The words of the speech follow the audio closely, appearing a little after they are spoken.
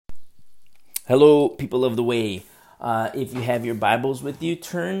Hello, people of the way. If you have your Bibles with you,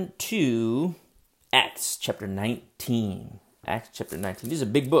 turn to Acts chapter 19. Acts chapter 19. This is a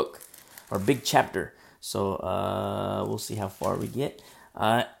big book, or big chapter. So we'll see how far we get.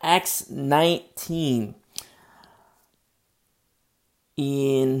 Acts 19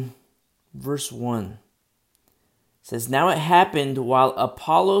 in verse 1. It says, "Now it happened while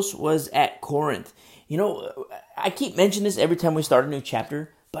Apollos was at Corinth." You know, I keep mentioning this every time we start a new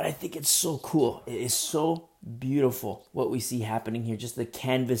chapter, but I think it's so cool. It is so beautiful what we see happening here. Just the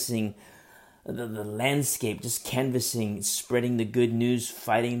canvassing, the landscape, just canvassing, spreading the good news,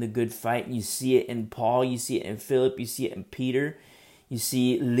 fighting the good fight. You see it in Paul, you see it in Philip, you see it in Peter. You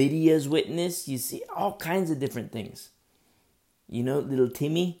see Lydia's witness. You see all kinds of different things. You know, little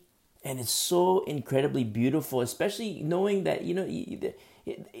Timmy. And it's so incredibly beautiful, especially knowing that, you know,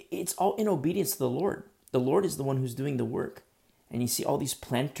 it's all in obedience to the Lord. The Lord is the one who's doing the work. And you see all these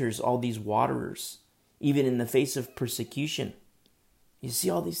planters, all these waterers, even in the face of persecution. You see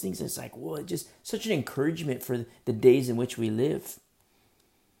all these things. It's like, whoa, just such an encouragement for the days in which we live.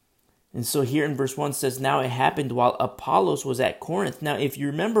 And so here in verse 1 says, "Now it happened while Apollos was at Corinth." Now, if you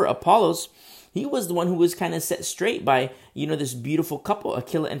remember Apollos, he was the one who was kind of set straight by, you know, this beautiful couple,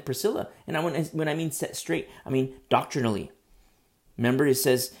 Aquila and Priscilla. And when I mean set straight, I mean doctrinally. Remember, it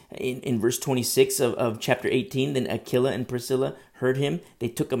says in verse 26 of chapter 18, "Then Aquila and Priscilla heard him. They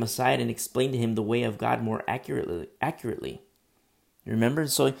took him aside and explained to him the way of God more accurately." Remember?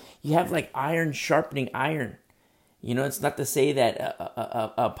 So you have like iron sharpening iron. You know, it's not to say that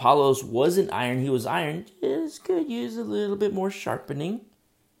Apollos wasn't iron. He was iron. Just could use a little bit more sharpening.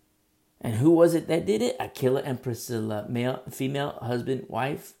 And who was it that did it? Aquila and Priscilla, male, female, husband,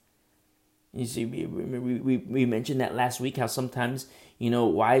 wife. You see, we mentioned that last week, how sometimes, you know,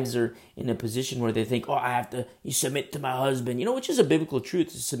 wives are in a position where they think, I have to submit to my husband, you know, which is a biblical truth,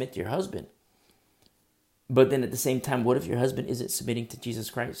 to submit to your husband. But then at the same time, what if your husband isn't submitting to Jesus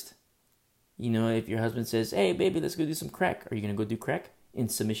Christ? You know, if your husband says, "Hey, baby, let's go do some crack." Are you going to go do crack in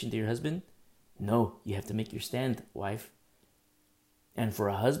submission to your husband? No, you have to make your stand, wife. And for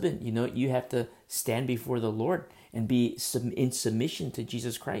a husband, you know, you have to stand before the Lord and be in submission to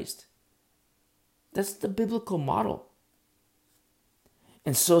Jesus Christ. That's the biblical model.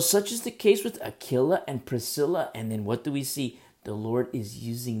 And so such is the case with Aquila and Priscilla. And then what do we see? The Lord is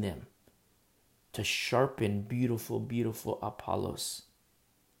using them to sharpen beautiful, beautiful Apollos.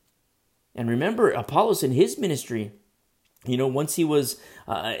 And remember, Apollos in his ministry, you know, once he was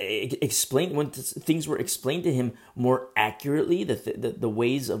explained, when things were explained to him more accurately, the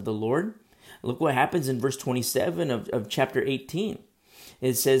ways of the Lord, look what happens in verse 27 of chapter 18.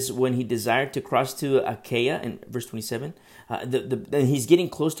 It says, when he desired to cross to Achaia, in verse 27, and he's getting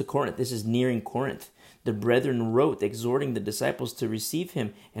close to Corinth. This is nearing Corinth. The brethren wrote, exhorting the disciples to receive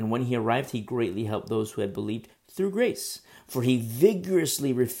him. And when he arrived, he greatly helped those who had believed through grace. For he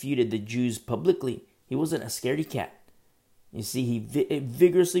vigorously refuted the Jews publicly. He wasn't a scaredy cat. You see, he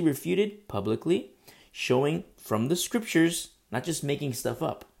vigorously refuted publicly, showing from the scriptures, not just making stuff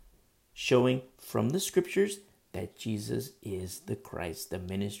up, showing from the scriptures that Jesus is the Christ, the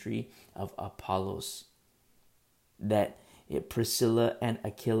ministry of Apollos, that Priscilla and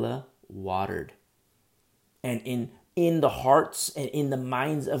Aquila watered. And in the hearts and in the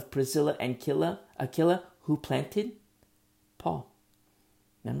minds of Priscilla and Aquila, who planted? Paul.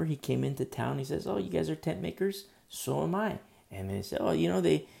 Remember, he came into town, he says, "You guys are tent makers? So am I." And they said,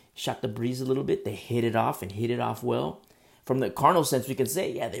 they shot the breeze a little bit. They hit it off and hit it off well. From the carnal sense, we can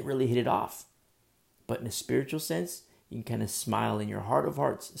say, yeah, they really hit it off. But in a spiritual sense, you can kind of smile in your heart of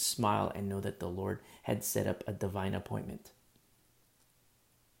hearts, smile and know that the Lord had set up a divine appointment.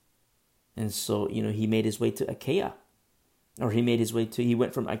 And so, you know, he made his way to Achaia. Or he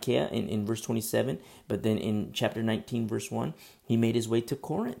went from Achaia in verse 27, but then in chapter 19, verse 1, he made his way to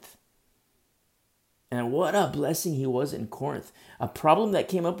Corinth. And what a blessing he was in Corinth. A problem that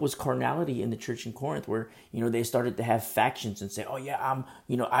came up was carnality in the church in Corinth, where, you know, they started to have factions and say,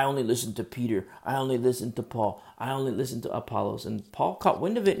 I only listen to Peter. I only listen to Paul. I only listen to Apollos. And Paul caught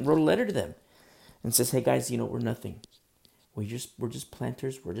wind of it and wrote a letter to them and says, "Hey guys, you know, we're nothing. We're just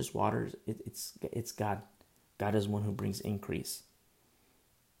planters. We're just waters. It's God. God is one who brings increase."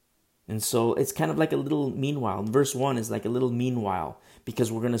 And so it's kind of like a little meanwhile. Verse 1 is like a little meanwhile, because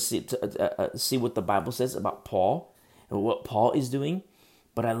we're going to see what the Bible says about Paul and what Paul is doing.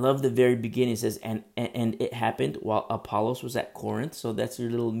 But I love the very beginning. It says, and it happened while Apollos was at Corinth. So that's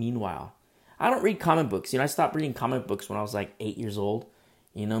your little meanwhile. I don't read comic books. You know, I stopped reading comic books when I was like 8 years old.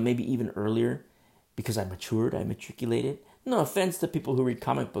 You know, maybe even earlier, because I matured, I matriculated. No offense to people who read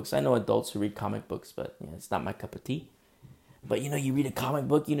comic books. I know adults who read comic books, but it's not my cup of tea. But, you read a comic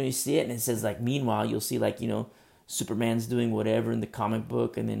book, you see it and it says like, meanwhile, you'll see like, Superman's doing whatever in the comic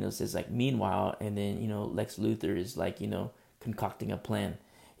book. And then it says like, meanwhile, and then, Lex Luthor is like, concocting a plan,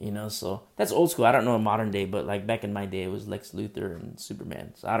 so that's old school. I don't know in modern day, but like back in my day, it was Lex Luthor and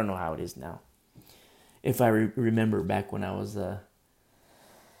Superman. So I don't know how it is now. If I remember back when I was,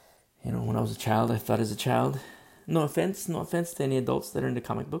 when I was a child, I thought as a child. No offense to any adults that are into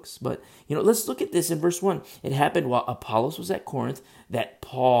comic books. But, let's look at this in verse 1. It happened while Apollos was at Corinth that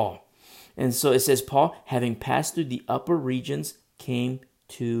Paul, and so it says, Paul, having passed through the upper regions, came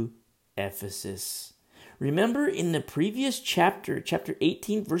to Ephesus. Remember in the previous chapter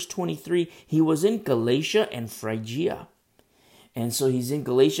 18, verse 23, he was in Galatia and Phrygia. And so he's in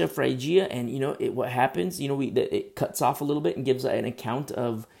Galatia, Phrygia, and, what happens, it cuts off a little bit and gives an account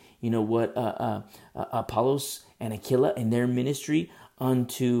of, what Apollos and Aquila and their ministry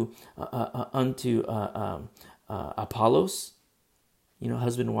unto Apollos,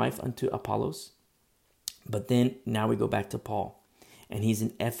 husband and wife unto Apollos. But then now we go back to Paul, and he's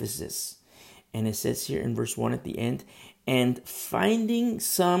in Ephesus. And it says here in verse 1 at the end, and finding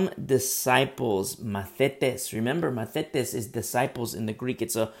some disciples, mathetes. Remember, mathetes is disciples in the Greek.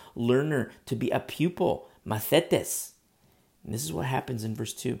 It's a learner, to be a pupil, mathetes. And this is what happens in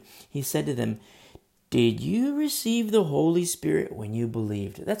verse 2. He said to them, did you receive the Holy Spirit when you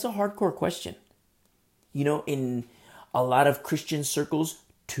believed? That's a hardcore question. In a lot of Christian circles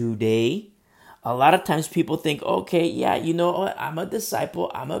today, a lot of times people think, okay, yeah, I'm a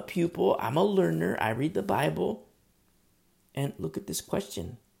disciple, I'm a pupil, I'm a learner, I read the Bible. And look at this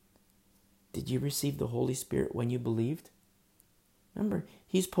question. Did you receive the Holy Spirit when you believed? Remember,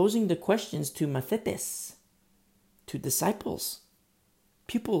 he's posing the questions to mathetes, to disciples,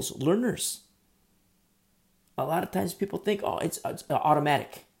 pupils, learners. A lot of times people think, it's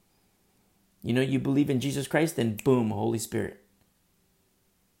automatic. You believe in Jesus Christ, then boom, Holy Spirit.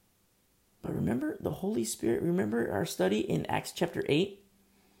 But remember the Holy Spirit, remember our study in Acts chapter 8?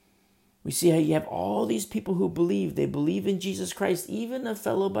 We see how you have all these people who believe. They believe in Jesus Christ, even a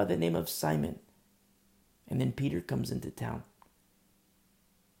fellow by the name of Simon. And then Peter comes into town.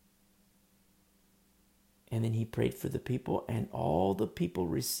 And then he prayed for the people, and all the people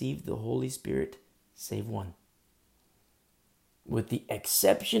received the Holy Spirit, save one. With the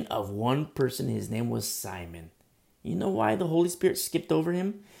exception of one person, his name was Simon. You know why the Holy Spirit skipped over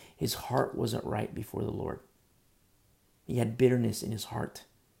him? His heart wasn't right before the Lord. He had bitterness in his heart.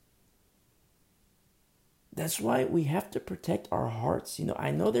 That's why we have to protect our hearts.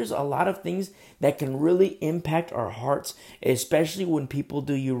 I know there's a lot of things that can really impact our hearts, especially when people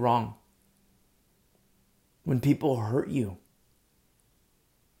do you wrong. When people hurt you.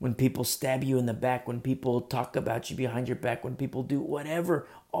 When people stab you in the back, when people talk about you behind your back, when people do whatever,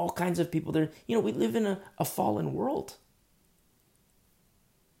 all kinds of people there. We live in a fallen world.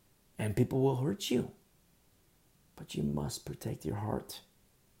 And people will hurt you. But you must protect your heart.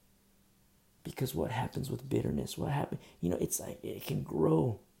 Because what happens with bitterness? What happens? It's like it can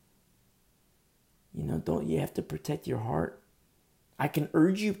grow. You have to protect your heart. I can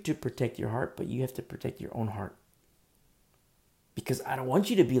urge you to protect your heart, but you have to protect your own heart. Because I don't want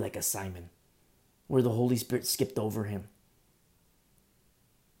you to be like a Simon, where the Holy Spirit skipped over him.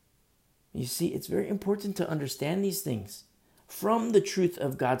 You see, it's very important to understand these things from the truth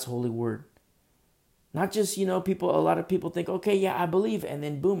of God's holy word. Not just, a lot of people think, okay, yeah, I believe, and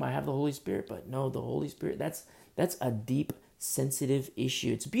then boom, I have the Holy Spirit. But no, the Holy Spirit, that's a deep, sensitive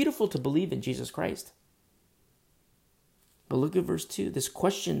issue. It's beautiful to believe in Jesus Christ. But look at verse 2, this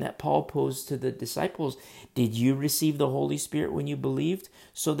question that Paul posed to the disciples. Did you receive the Holy Spirit when you believed?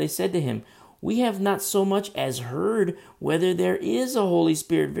 So they said to him, we have not so much as heard whether there is a Holy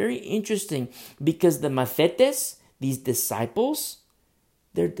Spirit. Very interesting, because the mathetes, these disciples,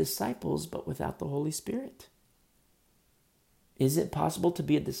 they're disciples but without the Holy Spirit. Is it possible to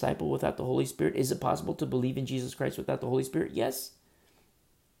be a disciple without the Holy Spirit? Is it possible to believe in Jesus Christ without the Holy Spirit? Yes.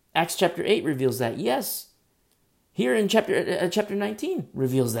 Acts chapter 8 reveals that. Yes. Here in chapter 19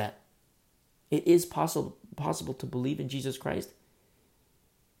 reveals that. It is possible to believe in Jesus Christ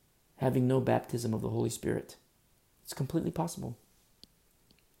having no baptism of the Holy Spirit. It's completely possible.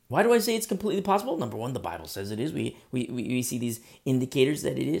 Why do I say it's completely possible? Number one, the Bible says it is. We see these indicators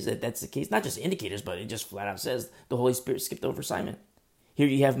that it is, that's the case. Not just indicators, but it just flat out says the Holy Spirit skipped over Simon. Here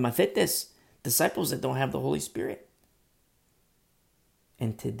you have mathetes, disciples that don't have the Holy Spirit.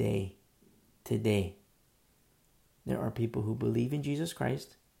 And today, there are people who believe in Jesus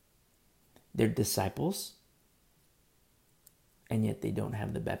Christ. They're disciples. And yet they don't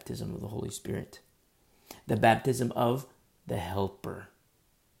have the baptism of the Holy Spirit. The baptism of the Helper.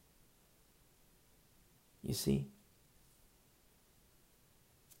 You see?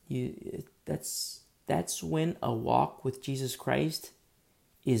 That's when a walk with Jesus Christ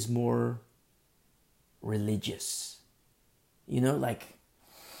is more religious. Like,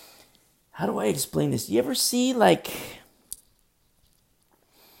 how do I explain this? You ever see like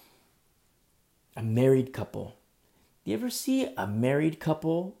a married couple? Do you ever see a married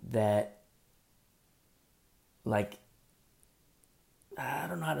couple that, like, I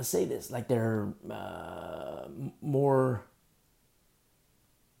don't know how to say this, like they're more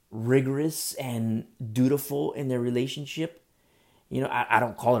rigorous and dutiful in their relationship? I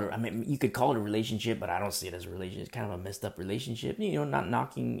don't call it, I mean, you could call it a relationship, but I don't see it as a relationship. It's kind of a messed up relationship, not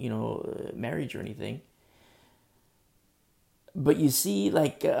knocking, marriage or anything. But you see,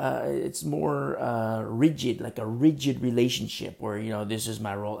 like, it's more rigid, like a rigid relationship where, this is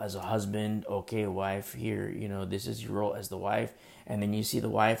my role as a husband. Okay, wife, here, this is your role as the wife. And then you see the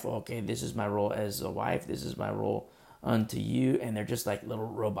wife, okay, this is my role as a wife. This is my role unto you. And they're just like little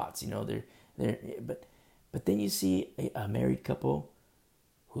robots, but then you see a married couple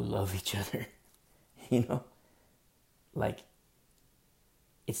who love each other, like,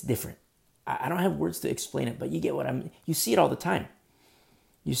 it's different. I don't have words to explain it, but you get what you see it all the time.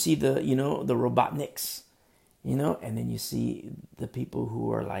 You see the Robotniks, and then you see the people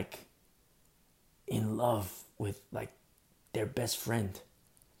who are like in love with like their best friend.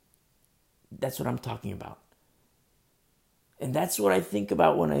 That's what I'm talking about. And that's what I think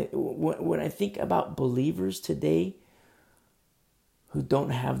about when I think about believers today who don't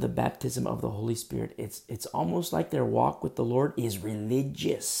have the baptism of the Holy Spirit. It's almost like their walk with the Lord is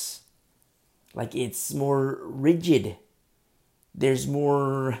religious. Like, it's more rigid. There's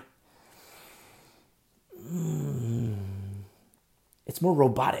more it's more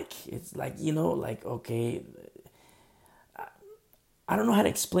robotic. It's like, like, okay, I don't know how to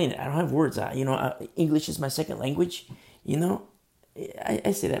explain it. I don't have words. English is my second language.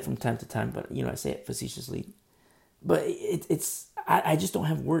 I say that from time to time, but I say it facetiously. But I just don't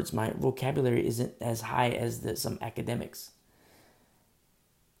have words. My vocabulary isn't as high as some academics.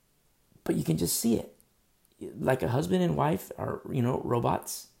 But you can just see it. Like a husband and wife are,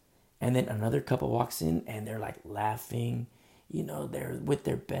 robots. And then another couple walks in and they're like laughing. They're with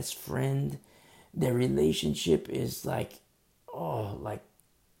their best friend. Their relationship is like, like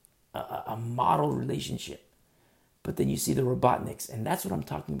a model relationship. But then you see the Robotniks, and that's what I'm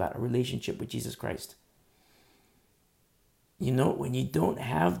talking about, a relationship with Jesus Christ. When you don't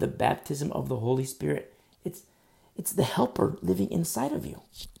have the baptism of the Holy Spirit, it's the helper living inside of you.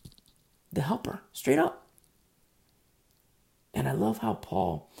 The helper, straight up. And I love how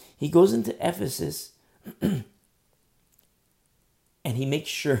Paul, he goes into Ephesus and he makes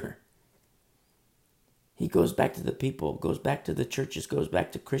sure. He goes back to the people, goes back to the churches, goes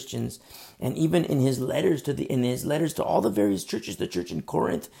back to Christians, and even in his letters to all the various churches, the church in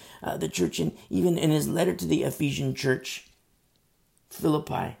Corinth, even in his letter to the Ephesian church,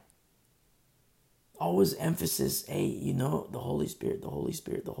 Philippi, always emphasis, hey, the Holy Spirit, the Holy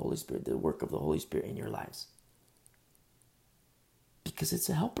Spirit, the Holy Spirit, the work of the Holy Spirit in your lives. Because it's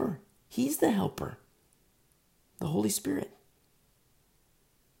a helper. He's the helper. The Holy Spirit.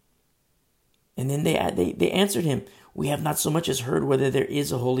 And then they answered him, we have not so much as heard whether there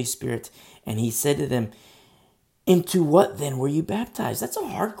is a Holy Spirit. And he said to them, into what then were you baptized? That's a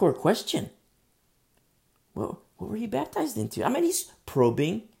hardcore question. Well, what were you baptized into? I mean, he's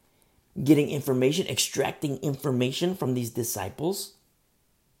probing, getting information, extracting information from these disciples.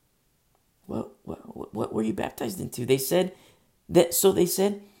 Well, what were you baptized into? They said,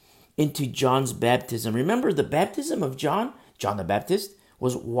 into John's baptism. Remember, the baptism of John the Baptist,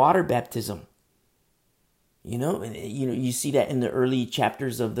 was water baptism. You see that in the early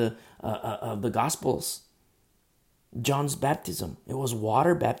chapters of the Gospels. John's baptism, it was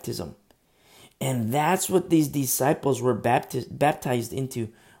water baptism. And that's what these disciples were baptized into,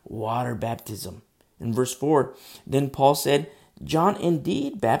 water baptism. In verse 4, then Paul said, John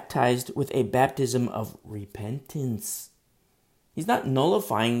indeed baptized with a baptism of repentance. He's not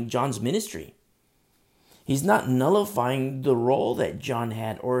nullifying John's ministry. He's not nullifying the role that John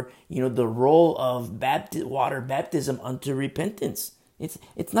had, or the role of water baptism unto repentance.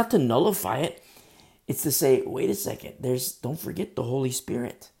 It's not to nullify it. It's to say, wait a second. Don't forget the Holy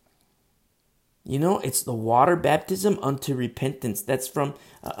Spirit. It's the water baptism unto repentance. That's from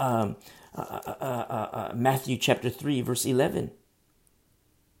Matthew chapter 3, verse 11.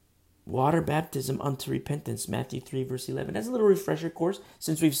 Water baptism unto repentance, Matthew 3, verse 11. That's a little refresher course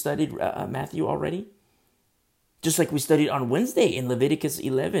since we've studied Matthew already. Just like we studied on Wednesday in Leviticus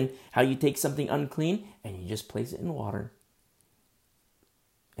 11, how you take something unclean and you just place it in water.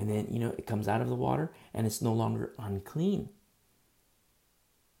 And then, it comes out of the water and it's no longer unclean.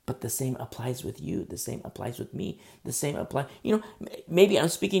 But the same applies with you. The same applies with me. The same apply. Maybe I'm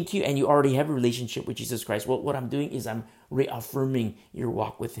speaking to you and you already have a relationship with Jesus Christ. Well, what I'm doing is I'm reaffirming your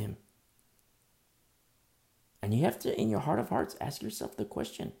walk with him. And you have to, in your heart of hearts, ask yourself the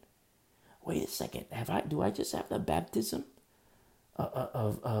question, wait a second, do I just have the baptism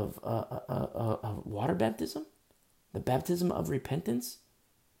of water baptism? The baptism of repentance?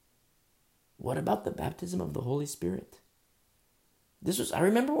 What about the baptism of the Holy Spirit? I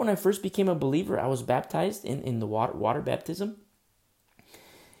remember when I first became a believer, I was baptized in the water baptism.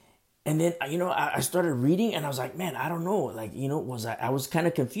 And then, I started reading and I was like, man, I don't know. I was kind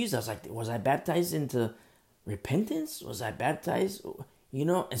of confused. I was like, was I baptized into repentance? Was I baptized,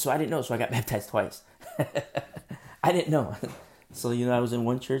 And so I didn't know. So I got baptized twice. I didn't know. So, I was in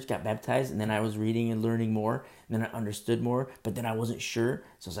one church, got baptized, and then I was reading and learning more. And then I understood more, but then I wasn't sure.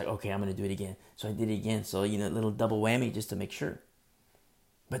 So I was like, okay, I'm going to do it again. So I did it again. So, a little double whammy just to make sure.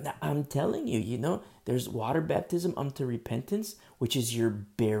 But now I'm telling you, there's water baptism unto repentance, which is your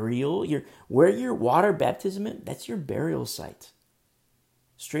burial. Where your water baptism is, that's your burial site.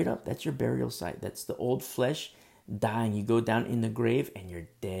 Straight up, that's your burial site. That's the old flesh dying. You go down in the grave and you're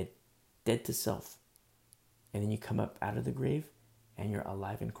dead to self. And then you come up out of the grave and you're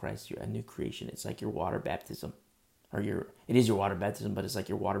alive in Christ. You're a new creation. It's like your water baptism. It is your water baptism, but it's like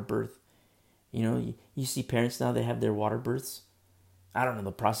your water birth. You see parents now, they have their water births. I don't know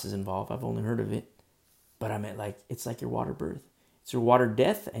the process involved. I've only heard of it. But I meant it's like your water birth. It's your water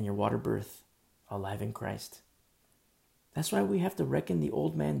death and your water birth, alive in Christ. That's why we have to reckon the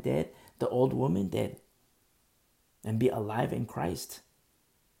old man dead, the old woman dead, and be alive in Christ.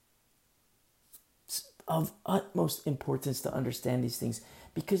 It's of utmost importance to understand these things,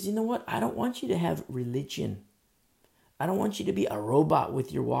 because you know what? I don't want you to have religion. I don't want you to be a robot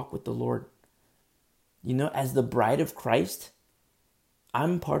with your walk with the Lord. As the bride of Christ,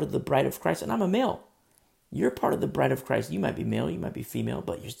 I'm part of the bride of Christ, and I'm a male. You're part of the bride of Christ. You might be male, you might be female,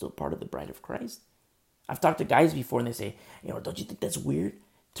 but you're still part of the bride of Christ. I've talked to guys before and they say, don't you think that's weird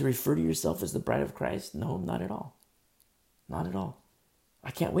to refer to yourself as the bride of Christ? No, not at all. Not at all.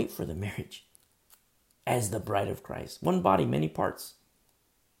 I can't wait for the marriage as the bride of Christ. One body, many parts.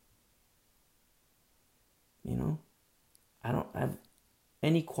 I don't have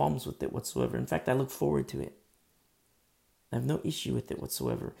any qualms with it whatsoever. In fact, I look forward to it. I have no issue with it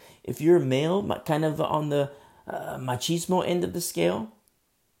whatsoever. If you're a male, kind of on the machismo end of the scale,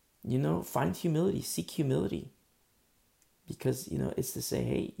 find humility, seek humility. Because, it's to say,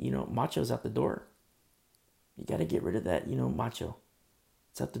 hey, macho's out the door. You got to get rid of that, macho.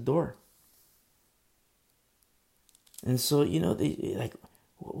 It's out the door. And so,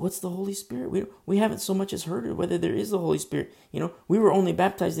 what's the Holy Spirit? We haven't so much as heard of whether there is the Holy Spirit. We were only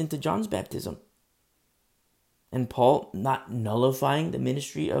baptized into John's baptism. And Paul, not nullifying the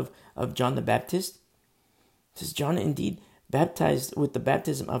ministry of John the Baptist, says, John indeed baptized with the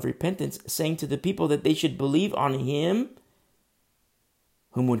baptism of repentance, saying to the people that they should believe on him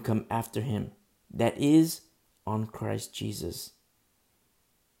whom would come after him, that is, on Christ Jesus.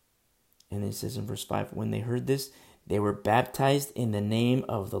 And it says in verse 5, when they heard this, they were baptized in the name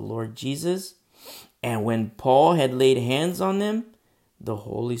of the Lord Jesus. And when Paul had laid hands on them, the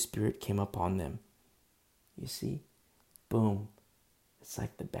Holy Spirit came upon them. You see? Boom. It's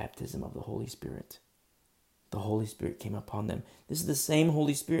like the baptism of the Holy Spirit. The Holy Spirit came upon them. This is the same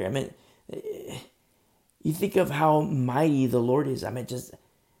Holy Spirit. I mean, you think of how mighty the Lord is. I mean, just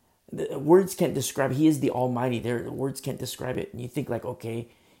the words can't describe. He is the Almighty. The words can't describe it. And you think okay,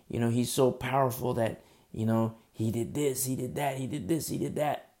 he's so powerful that, he did this, he did that, he did this, he did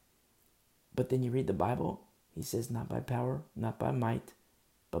that. But then you read the Bible. He says, not by power, not by might,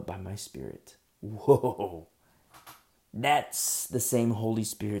 but by my Spirit. Whoa. That's the same Holy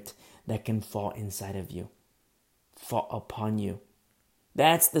Spirit that can fall inside of you, fall upon you.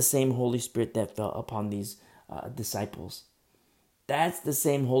 That's the same Holy Spirit that fell upon these disciples. That's the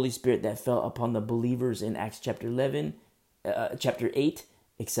same Holy Spirit that fell upon the believers in Acts chapter 8,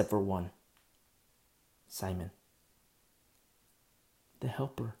 except for one, Simon. The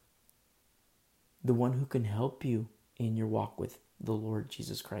helper. The one who can help you in your walk with the Lord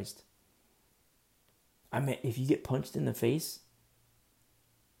Jesus Christ. I mean, if you get punched in the face,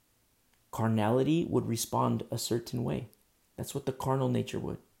 carnality would respond a certain way. That's what the carnal nature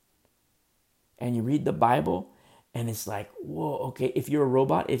would. And you read the Bible, and it's like, whoa, okay, if you're a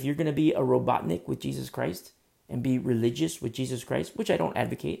robot, if you're going to be a robotnik with Jesus Christ and be religious with Jesus Christ, which I don't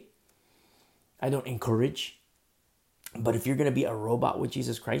advocate, I don't encourage, but if you're going to be a robot with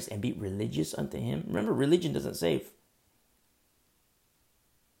Jesus Christ and be religious unto him, remember, religion doesn't save.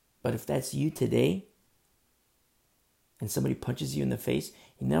 But if that's you today, and somebody punches you in the face,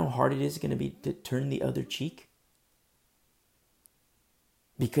 you know how hard it is going to be to turn the other cheek?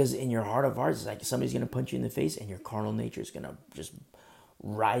 Because in your heart of hearts, it's like somebody's going to punch you in the face and your carnal nature is going to just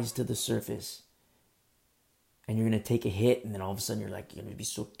rise to the surface. And you're going to take a hit, and then all of a sudden you're like, you're going to be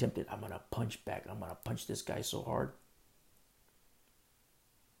so tempted, I'm going to punch back. I'm going to punch this guy so hard.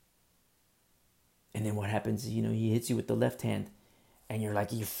 And then what happens is, he hits you with the left hand, and you're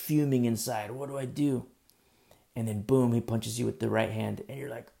fuming inside. What do I do? And then boom, he punches you with the right hand, and you're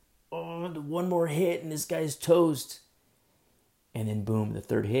like, oh, one more hit, and this guy's toast. And then boom, the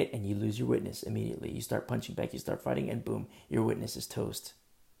third hit, and you lose your witness immediately. You start punching back, you start fighting, and boom, your witness is toast.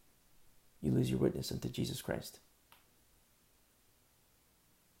 You lose your witness unto Jesus Christ.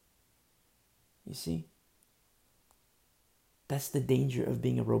 You see? That's the danger of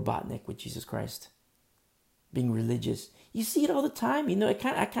being a robotnik with Jesus Christ. Being religious. You see it all the time. I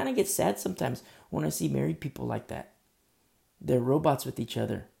kind of get sad sometimes when I see married people like that. They're robots with each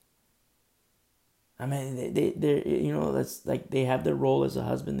other. I mean, they're that's like they have their role as a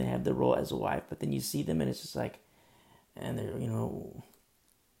husband, they have their role as a wife, but then you see them and it's just like, and they're,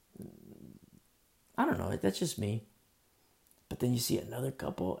 I don't know, that's just me. But then you see another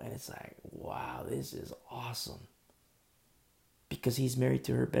couple and it's like, wow, this is awesome. Because he's married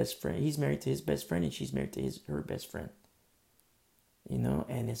to her best friend. He's married to his best friend and she's married to her best friend.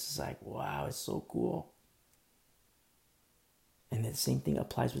 And it's just like, wow, it's so cool. And the same thing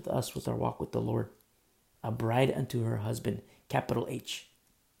applies with us with our walk with the Lord. A bride unto her husband, capital H,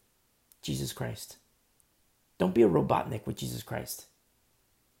 Jesus Christ. Don't be a robotnik with Jesus Christ.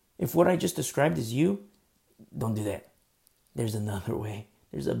 If what I just described is you, don't do that. There's another way.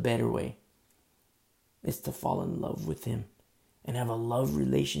 There's a better way. It's to fall in love with him and have a love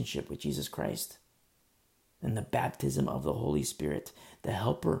relationship with Jesus Christ. And the baptism of the Holy Spirit, the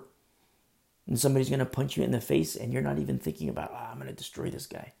helper. And somebody's going to punch you in the face and you're not even thinking about, I'm going to destroy this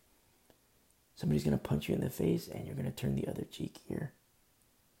guy. Somebody's going to punch you in the face and you're going to turn the other cheek here.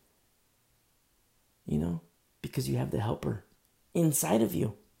 Because you have the helper inside of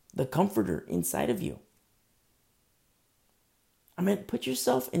you, the comforter inside of you. I mean, put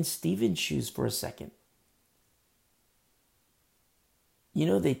yourself in Stephen's shoes for a second.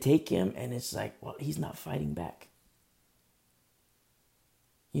 They take him and it's like, well, he's not fighting back.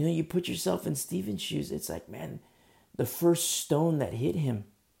 You put yourself in Stephen's shoes. It's like, man, the first stone that hit him.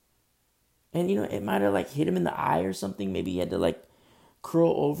 And, it might have hit him in the eye or something. Maybe he had to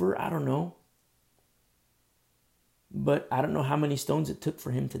curl over. I don't know. But I don't know how many stones it took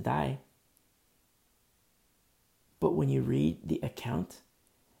for him to die. But when you read the account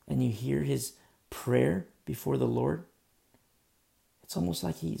and you hear his prayer before the Lord, it's almost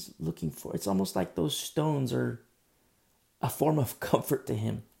like it's almost like those stones are a form of comfort to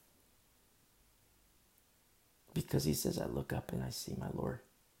him. Because he says, I look up and I see my Lord.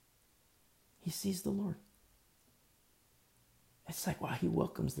 He sees the Lord. It's like, wow, he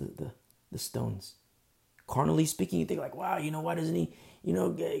welcomes the stones. Carnally speaking, you think like, wow, why doesn't he,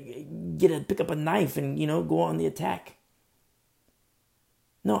 pick up a knife and, go on the attack?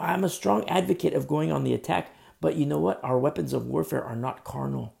 No, I'm a strong advocate of going on the attack. But you know what? Our weapons of warfare are not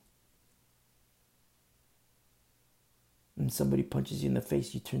carnal. And somebody punches you in the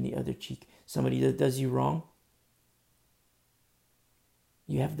face, you turn the other cheek. Somebody that does you wrong,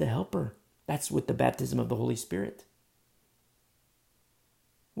 you have the helper. That's with the baptism of the Holy Spirit.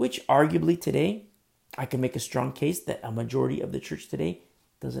 Which arguably today, I can make a strong case that a majority of the church today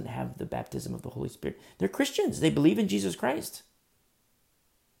doesn't have the baptism of the Holy Spirit. They're Christians. They believe in Jesus Christ.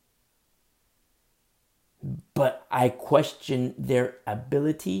 But I question their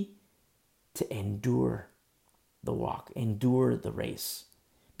ability to endure the walk, endure the race.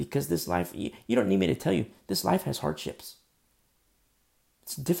 Because this life, you don't need me to tell you, this life has hardships.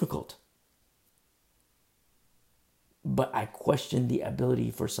 It's difficult. But I question the ability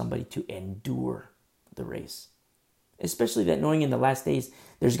for somebody to endure the race. Especially that knowing in the last days,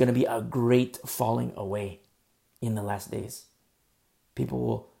 there's going to be a great falling away in the last days.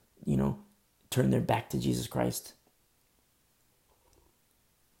 People will, turn their back to Jesus Christ.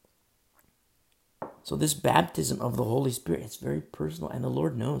 So this baptism of the Holy Spirit, it's very personal, and the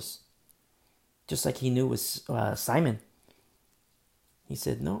Lord knows. Just like he knew with Simon. He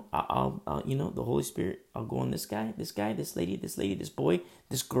said, no, I'll the Holy Spirit, I'll go on this guy, this lady, this boy,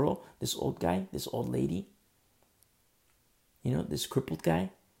 this girl, this old guy, this old lady. This crippled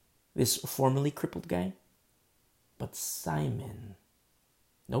guy, this formerly crippled guy. But Simon,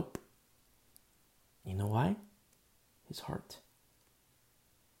 nope. You know why? His heart.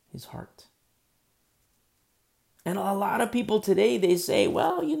 His heart. And a lot of people today, they say,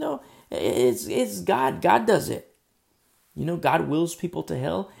 well, it's God. God does it. God wills people to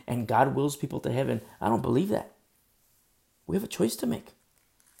hell and God wills people to heaven. I don't believe that. We have a choice to make.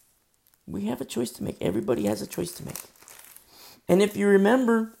 We have a choice to make. Everybody has a choice to make. And if you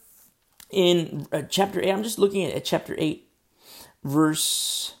remember in chapter 8, I'm just looking at chapter 8,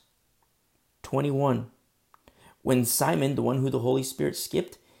 verse 21. When Simon, the one who the Holy Spirit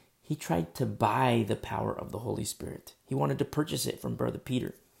skipped, he tried to buy the power of the Holy Spirit. He wanted to purchase it from Brother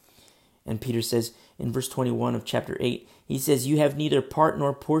Peter. And Peter says in verse 21 of chapter 8, he says, "You have neither part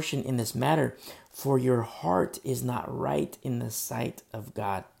nor portion in this matter, for your heart is not right in the sight of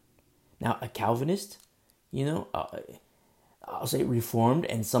God." Now, a Calvinist, I'll say Reformed,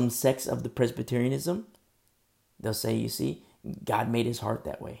 and some sects of the Presbyterianism, they'll say, you see, God made his heart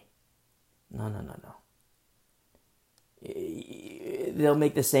that way. No. They'll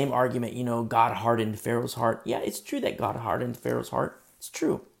make the same argument, God hardened Pharaoh's heart. Yeah, it's true that God hardened Pharaoh's heart. It's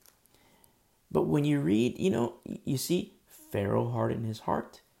true. But when you read, you see, Pharaoh hardened his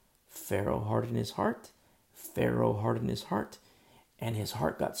heart. Pharaoh hardened his heart. Pharaoh hardened his heart. And his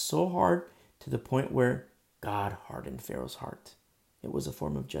heart got so hard to the point where God hardened Pharaoh's heart. It was a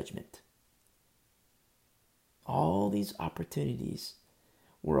form of judgment. All these opportunities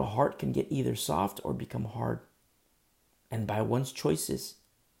where a heart can get either soft or become hard. And by one's choices,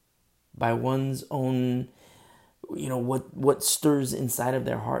 by one's own, what stirs inside of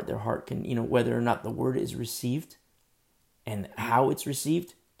their heart can, whether or not the word is received and how it's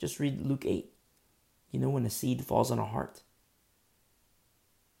received. Just read Luke 8. When a seed falls on a heart.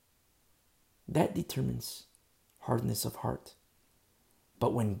 That determines hardness of heart.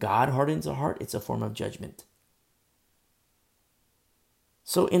 But when God hardens a heart, it's a form of judgment.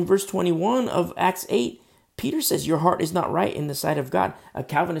 So in verse 21 of Acts 8, Peter says your heart is not right in the sight of God. A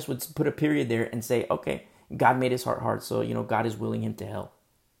Calvinist would put a period there and say, okay, God made his heart hard, so, God is willing him to hell.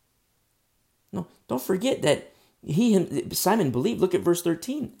 No, don't forget that Simon believed. Look at verse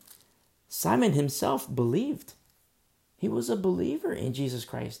 13. Simon himself believed. He was a believer in Jesus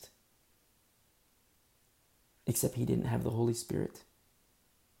Christ. Except he didn't have the Holy Spirit.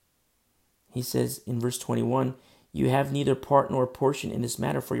 He says in verse 21, "You have neither part nor portion in this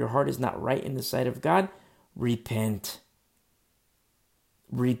matter, for your heart is not right in the sight of God. Repent."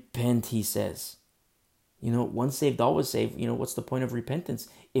 Repent, he says. Once saved, always saved. What's the point of repentance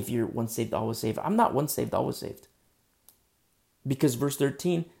if you're once saved, always saved? I'm not once saved, always saved. Because verse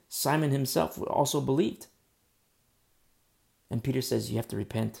 13, Simon himself also believed. And Peter says you have to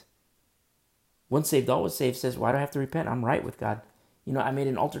repent. Once saved, always saved says, why do I have to repent? I'm right with God. I made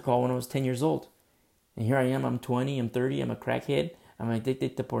an altar call when I was 10 years old. And here I am, I'm 20, I'm 30, I'm a crackhead. I'm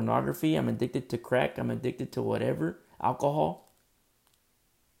addicted to pornography. I'm addicted to crack. I'm addicted to whatever, alcohol.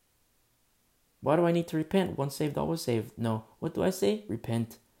 Why do I need to repent? Once saved, always saved. No. What do I say?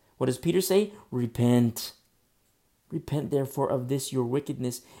 Repent. What does Peter say? Repent. Repent therefore of this your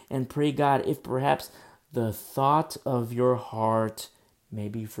wickedness, and pray God if perhaps the thought of your heart may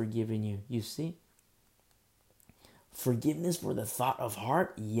be forgiven you. You see? Forgiveness for the thought of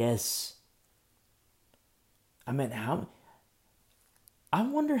heart? Yes. I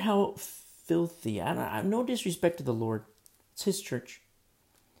wonder how filthy, I no disrespect to the Lord, it's his church.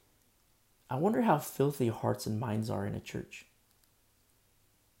 I wonder how filthy hearts and minds are in a church.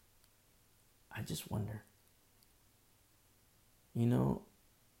 I just wonder.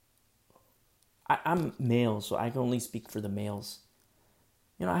 I'm male, so I can only speak for the males.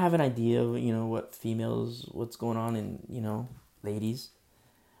 I have an idea of, what's going on in, ladies,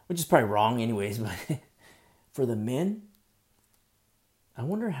 which is probably wrong anyways, but for the men, I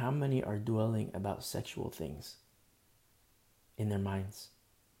wonder how many are dwelling about sexual things in their minds.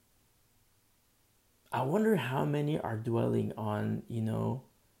 I wonder how many are dwelling on,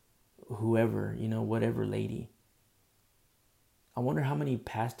 whoever, whatever lady. I wonder how many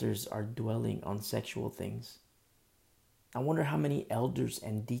pastors are dwelling on sexual things. I wonder how many elders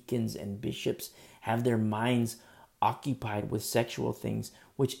and deacons and bishops have their minds occupied with sexual things,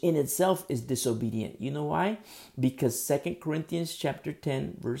 which in itself is disobedient. You know why? Because 2 Corinthians chapter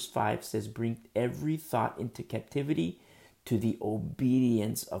 10 verse 5 says, "Bring every thought into captivity to the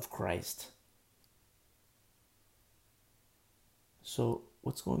obedience of Christ." So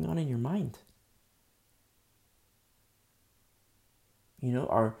what's going on in your mind?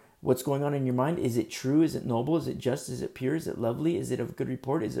 What's going on in your mind? Is it true? Is it noble? Is it just? Is it pure? Is it lovely? Is it of good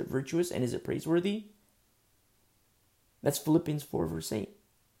report? Is it virtuous? And is it praiseworthy? That's Philippians 4 verse 8.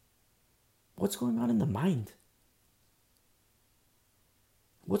 What's going on in the mind?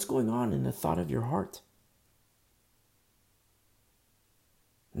 What's going on in the thought of your heart?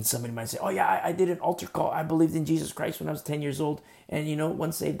 And somebody might say, oh yeah, I did an altar call. I believed in Jesus Christ when I was 10 years old. And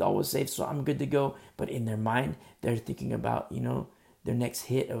once saved, always saved, so I'm good to go. But in their mind, they're thinking about, their next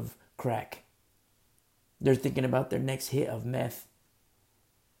hit of crack. They're thinking about their next hit of meth.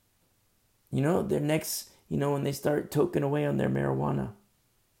 Their next, when they start toking away on their marijuana.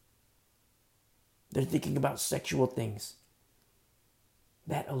 They're thinking about sexual things.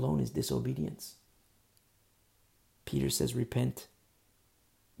 That alone is disobedience. Peter says, repent.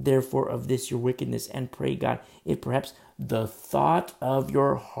 Therefore of this your wickedness, and pray God, if perhaps the thought of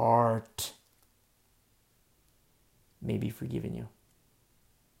your heart may be forgiven you.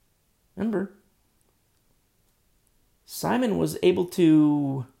 Remember, Simon was able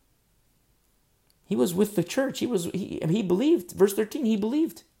to, he was with the church. He believed. Verse 13, he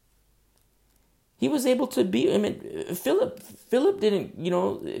believed. He was able to be, Philip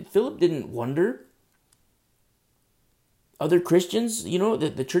didn't wonder. Other Christians,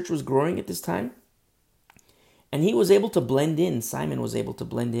 the church was growing at this time. And he was able to blend in. Simon was able to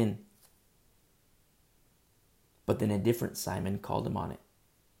blend in. But then a different Simon called him on it.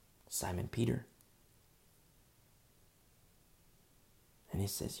 Simon Peter. And he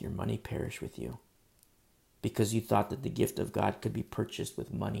says, your money perish with you, because you thought that the gift of God could be purchased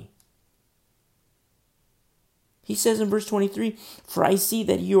with money. He says in verse 23, for I see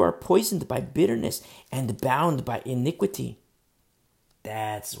that you are poisoned by bitterness and bound by iniquity.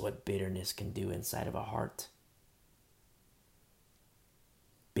 That's what bitterness can do inside of a heart.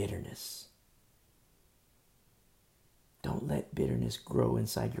 Bitterness. Don't let bitterness grow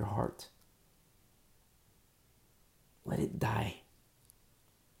inside your heart. Let it die.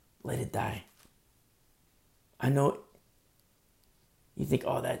 Let it die. I know you think,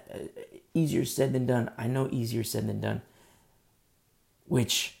 that easier said than done. I know easier said than done.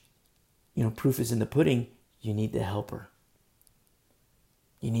 Which, proof is in the pudding. You need the helper.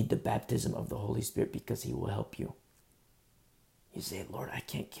 You need the baptism of the Holy Spirit, because he will help you. You say, Lord, I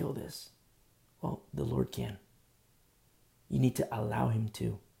can't kill this. Well, the Lord can. You need to allow him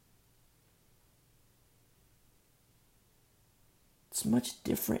to. It's much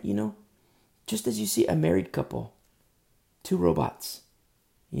different, Just as you see a married couple, two robots,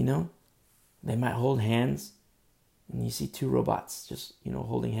 they might hold hands, and you see two robots just,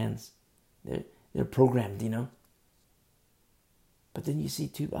 holding hands. They're programmed, But then you see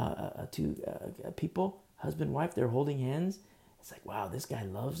two people, husband and wife, they're holding hands. It's like, wow, this guy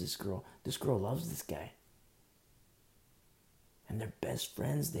loves this girl. This girl loves this guy. And they're best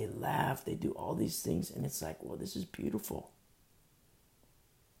friends. They laugh. They do all these things. And it's like, well, this is beautiful.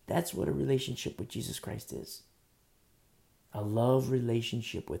 That's what a relationship with Jesus Christ is. A love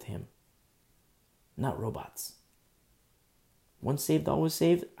relationship with him. Not robots. Once saved, always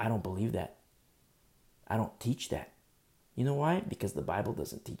saved. I don't believe that. I don't teach that. You know why? Because the Bible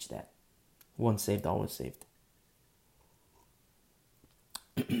doesn't teach that. Once saved, always saved.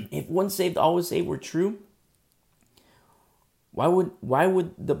 If once saved, always saved were true, why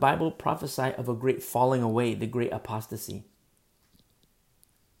would the Bible prophesy of a great falling away, the great apostasy?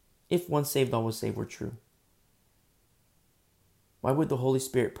 If once saved, always saved were true. Why would the Holy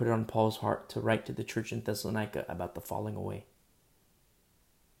Spirit put it on Paul's heart to write to the church in Thessalonica about the falling away?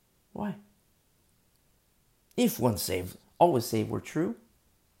 Why? If once saved, always saved were true,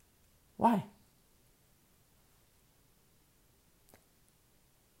 why?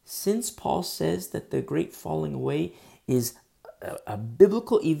 Since Paul says that the great falling away is a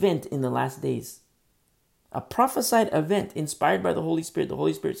biblical event in the last days, a prophesied event inspired by the Holy Spirit. The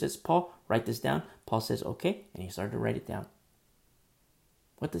Holy Spirit says, Paul, write this down. Paul says, okay, and he started to write it down.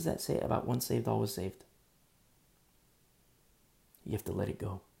 What does that say about once saved, always saved? You have to let it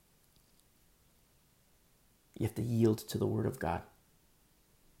go. You have to yield to the Word of God.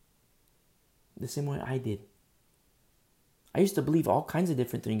 The same way I did. I used to believe all kinds of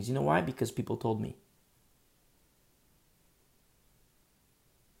different things. You know why? Because people told me.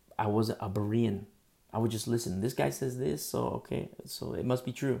 I wasn't a Berean. I would just listen. This guy says this, so okay, so it must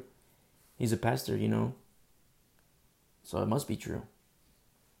be true. He's a pastor, so it must be true.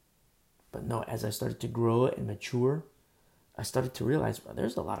 But no, as I started to grow and mature, I started to realize, well,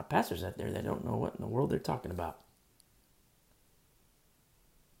 there's a lot of pastors out there that don't know what in the world they're talking about.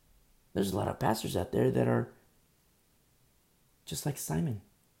 There's a lot of pastors out there that are just like Simon,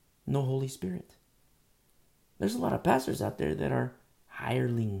 no Holy Spirit. There's a lot of pastors out there that are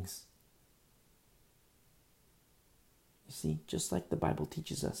hirelings. You see, just like the Bible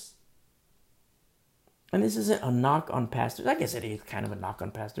teaches us. And this isn't a knock on pastors. I guess it is kind of a knock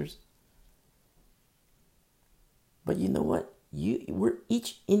on pastors. But you know what? We're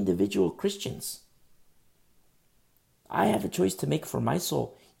each individual Christians. I have a choice to make for my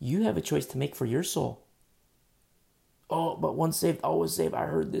soul. You have a choice to make for your soul. Oh, but once saved, always saved. I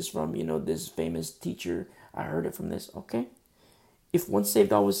heard this from, this famous teacher. I heard it from this. Okay. If once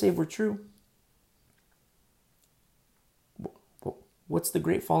saved, always saved were true, what's the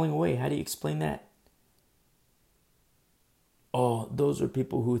great falling away? How do you explain that? Oh, those are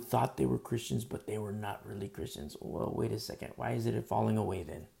people who thought they were Christians, but they were not really Christians. Well, wait a second. Why is it a falling away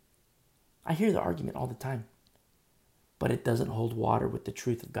then? I hear the argument all the time, but it doesn't hold water with the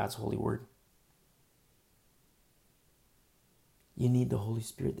truth of God's holy word. You need the Holy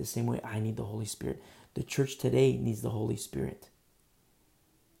Spirit the same way I need the Holy Spirit. The church today needs the Holy Spirit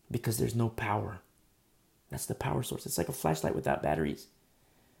because there's no power. That's the power source. It's like a flashlight without batteries.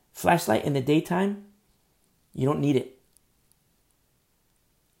 Flashlight in the daytime, you don't need it.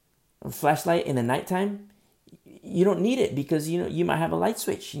 A flashlight in the nighttime, you don't need it because you might have a light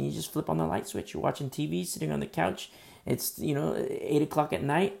switch and you just flip on the light switch. You're watching TV, sitting on the couch. It's 8 o'clock at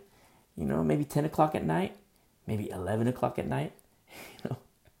night, maybe 10 o'clock at night, maybe 11 o'clock at night, and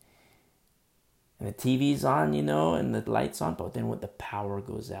the TV's on, and the light's on. But then when the power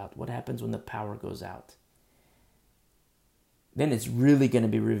goes out, what happens when the power goes out? Then it's really going to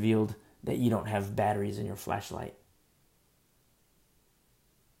be revealed that you don't have batteries in your flashlight.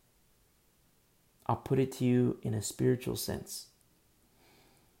 I'll put it to you in a spiritual sense.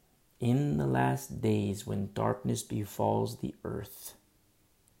 In the last days, when darkness befalls the earth,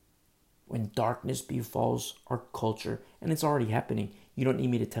 when darkness befalls our culture, and it's already happening. You don't need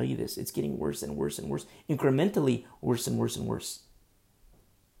me to tell you this. It's getting worse and worse and worse, incrementally worse and worse and worse.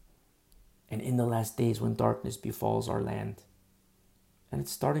 And in the last days, when darkness befalls our land, and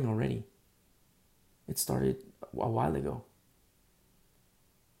it's starting already. It started a while ago.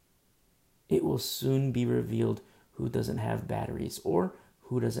 It will soon be revealed who doesn't have batteries or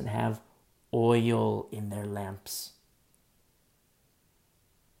who doesn't have oil in their lamps.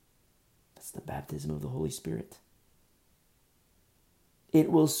 That's the baptism of the Holy Spirit. It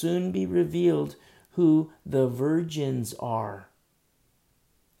will soon be revealed who the virgins are.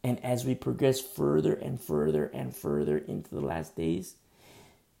 And as we progress further and further and further into the last days,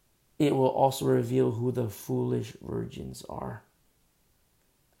 it will also reveal who the foolish virgins are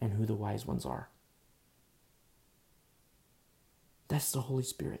and who the wise ones are. That's the Holy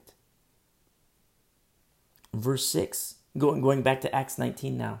Spirit. Verse 6, going back to Acts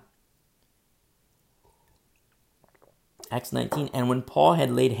 19 now. Acts 19, and when Paul had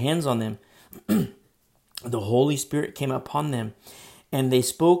laid hands on them, the Holy Spirit came upon them, and they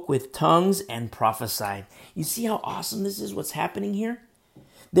spoke with tongues and prophesied. You see how awesome this is, what's happening here?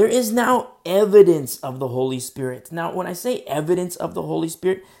 There is now evidence of the Holy Spirit. Now, when I say evidence of the Holy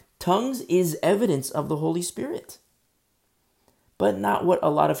Spirit, tongues is evidence of the Holy Spirit. But not what a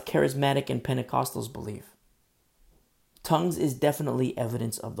lot of charismatic and Pentecostals believe. Tongues is definitely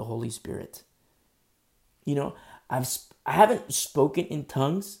evidence of the Holy Spirit. I haven't spoken in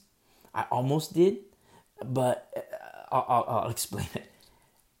tongues. I almost did, but I'll explain it.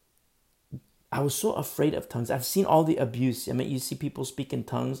 I was so afraid of tongues. I've seen all the abuse. I mean, you see people speak in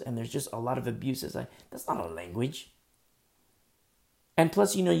tongues, and there's just a lot of abuse. It's like, that's not a language. And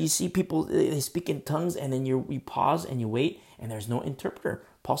plus, you see people, they speak in tongues, and then you pause and you wait, and there's no interpreter.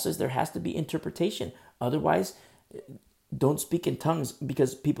 Paul says there has to be interpretation. Otherwise, don't speak in tongues,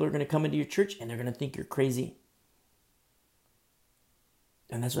 because people are going to come into your church, and they're going to think you're crazy.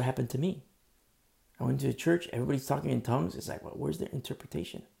 And that's what happened to me. I went to a church, everybody's talking in tongues. It's like, well, where's their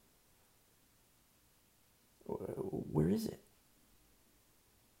interpretation? Where is it?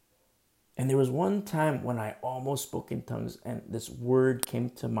 And there was one time when I almost spoke in tongues, and this word came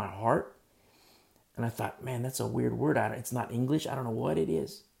to my heart, and I thought, man, that's a weird word. It's not English. I don't know what it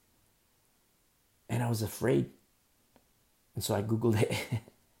is. And I was afraid. And so I Googled it.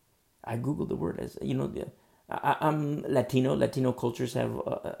 I Googled the word. As I'm Latino. Latino cultures have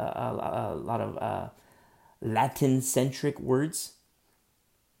a lot of Latin-centric words.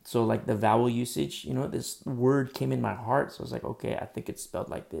 So like the vowel usage, this word came in my heart. So I was like, okay, I think it's spelled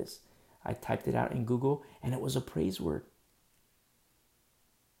like this. I typed it out in Google, and it was a praise word.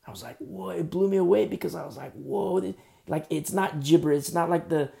 I was like, whoa, it blew me away, because I was like, whoa, like it's not gibberish. It's not like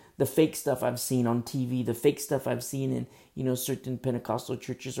the fake stuff I've seen on TV, the fake stuff I've seen in, certain Pentecostal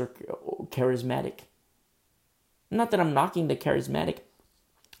churches or charismatic. Not that I'm knocking the charismatic.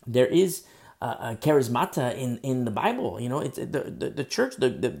 There is charismata in the Bible. It's the church,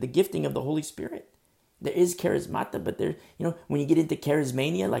 the gifting of the Holy Spirit. There is charismata, but there, when you get into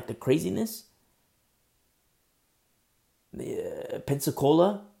charismania, like the craziness, the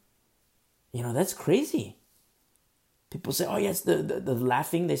Pensacola, that's crazy. People say, oh yes, the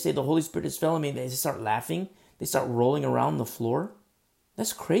laughing. They say the Holy Spirit has fell on me. They start laughing. They start rolling around the floor.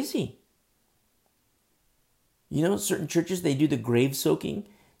 That's crazy. You know, certain churches, they do the grave soaking.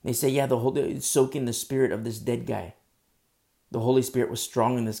 They say, yeah, soaking the spirit of this dead guy. The Holy Spirit was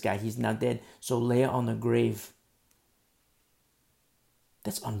strong in this guy. He's now dead. So lay it on the grave.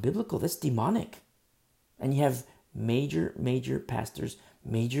 That's unbiblical. That's demonic. And you have major pastors,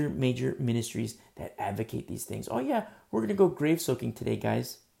 major ministries that advocate these things. Oh yeah, we're going to go grave soaking today,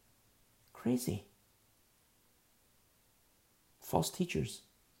 guys. Crazy. False teachers.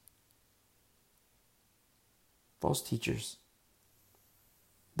 False teachers.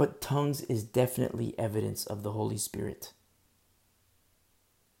 But tongues is definitely evidence of the Holy Spirit.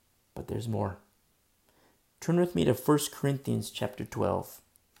 But there's more. Turn with me to 1 Corinthians chapter 12.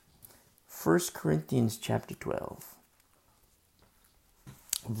 1 Corinthians chapter 12.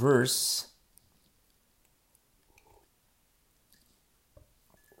 Verse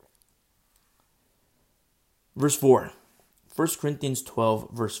 4. 1 Corinthians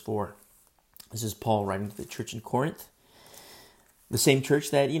 12, verse 4. This is Paul writing to the church in Corinth. The same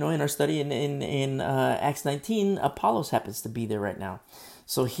church that, in our study in Acts 19, Apollos happens to be there right now.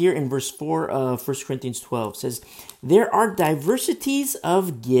 So here in verse 4 of 1 Corinthians 12 says, there are diversities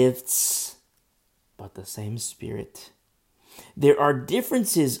of gifts, but the same Spirit. There are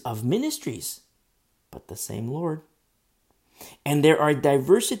differences of ministries, but the same Lord. And there are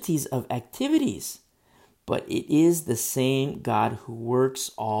diversities of activities, but it is the same God who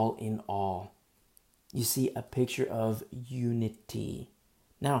works all in all. You see a picture of unity.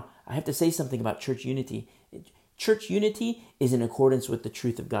 Now, I have to say something about church unity. Church unity is in accordance with the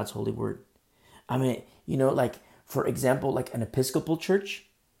truth of God's holy word. I mean, like, for example, like an Episcopal church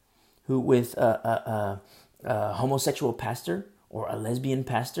who with a homosexual pastor or a lesbian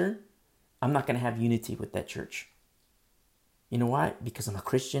pastor, I'm not going to have unity with that church. You know why? Because I'm a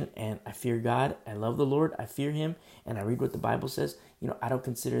Christian and I fear God. I love the Lord. I fear Him. And I read what the Bible says. I don't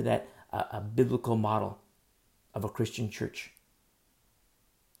consider that a biblical model of a Christian church.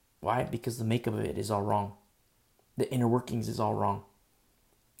 Why? Because the makeup of it is all wrong. The inner workings is all wrong.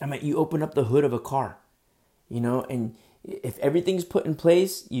 I mean, you open up the hood of a car, and if everything's put in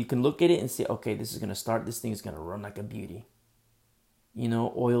place, you can look at it and say, okay, this is going to start. This thing is going to run like a beauty.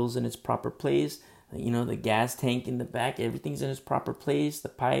 Oil's in its proper place. The gas tank in the back, everything's in its proper place. The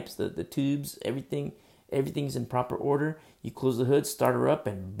pipes, the tubes, everything's in proper order. You close the hood, start her up,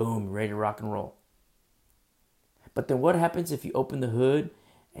 and boom, ready to rock and roll. But then what happens if you open the hood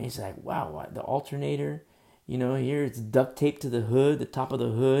and it's like, wow, the alternator, here it's duct taped to the hood, the top of the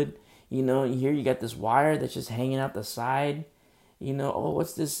hood. Here you got this wire that's just hanging out the side. Oh,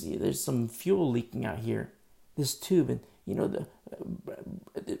 what's this? There's some fuel leaking out here. This tube, and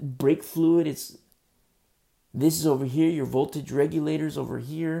the brake fluid, this is over here, your voltage regulator's over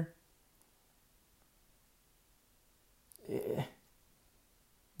here.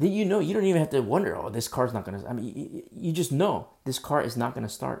 Then you don't even have to wonder, oh, this car's not going to, you just know this car is not going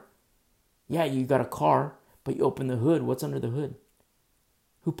to start. Yeah, you got a car, but you open the hood, what's under the hood?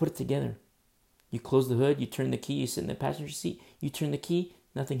 Who put it together? You close the hood, you turn the key, you sit in the passenger seat, you turn the key,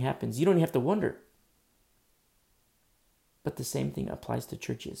 nothing happens. You don't even have to wonder. But the same thing applies to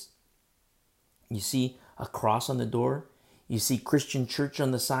churches. You see a cross on the door, you see Christian church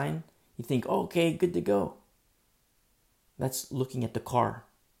on the sign, you think, oh, okay, good to go. That's looking at the car.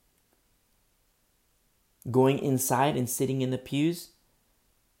 Going inside and sitting in the pews,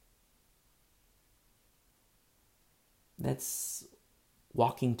 that's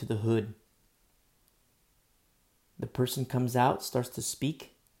walking to the hood. The person comes out, starts to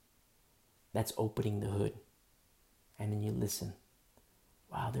speak, that's opening the hood. And then you listen.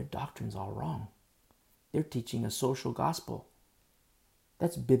 Wow, their doctrine's all wrong. They're teaching a social gospel.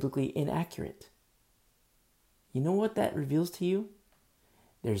 That's biblically inaccurate. You know what that reveals to you?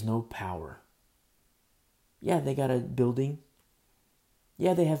 There's no power. Yeah, they got a building.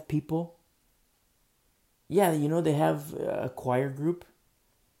 Yeah, they have people. Yeah, they have a choir group.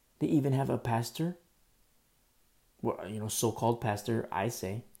 They even have a pastor. Well, so-called pastor, I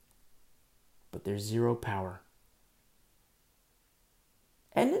say. But there's zero power.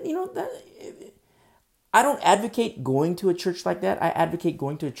 And, I don't advocate going to a church like that. I advocate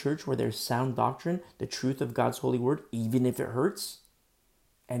going to a church where there's sound doctrine, the truth of God's holy word, even if it hurts.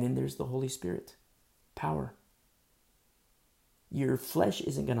 And then there's the Holy Spirit. Power. Your flesh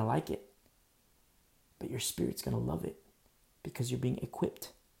isn't going to like it, but your spirit's going to love it because you're being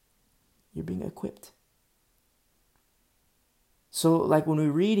equipped. You're being equipped. So like when we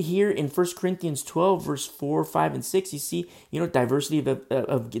read here in 1 Corinthians 12, verse 4, 5, and 6, you see, diversities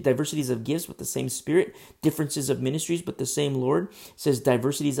of gifts with the same Spirit, differences of ministries, but the same Lord. It says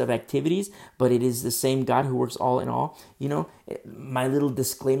diversities of activities, but it is the same God who works all in all. My little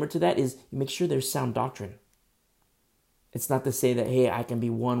disclaimer to that is make sure there's sound doctrine. It's not to say that, hey, I can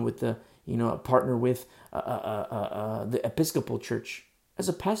be one with a partner with the Episcopal Church as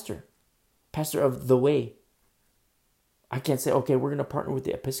a pastor of the way. I can't say, okay, we're going to partner with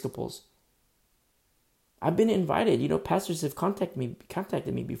the Episcopals. I've been invited. Pastors have contacted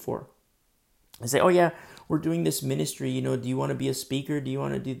me before. I say, oh yeah, we're doing this ministry. Do you want to be a speaker? Do you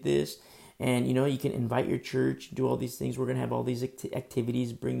want to do this? And, you can invite your church, do all these things. We're going to have all these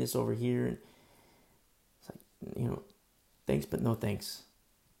activities, bring this over here. And it's like, thanks, but no thanks.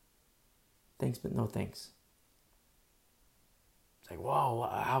 Thanks, but no thanks. It's like, whoa,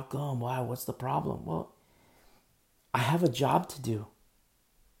 how come? Why? What's the problem? Well, I have a job to do.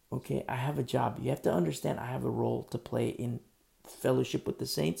 Okay, I have a job. You have to understand I have a role to play in fellowship with the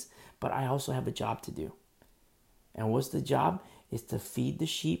saints, but I also have a job to do. And what's the job? It's to feed the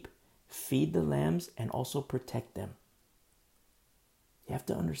sheep, feed the lambs, and also protect them. You have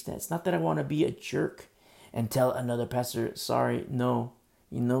to understand. It's not that I want to be a jerk and tell another pastor, sorry, no,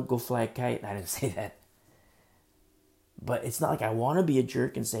 go fly a kite. I didn't say that. But it's not like I want to be a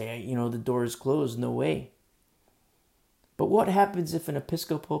jerk and say, the door is closed. No way. But what happens if an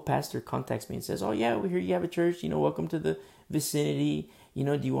Episcopal pastor contacts me and says, oh yeah, we hear you have a church, welcome to the vicinity,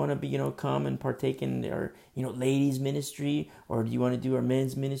 do you want to be, come and partake in our, ladies ministry, or do you want to do our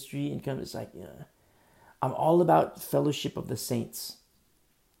men's ministry and come? It's like, I'm all about fellowship of the saints,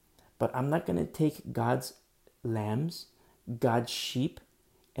 but I'm not going to take God's lambs, God's sheep,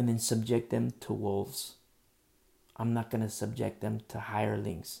 and then subject them to wolves. I'm not going to subject them to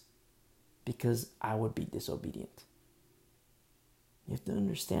hirelings because I would be disobedient. You have to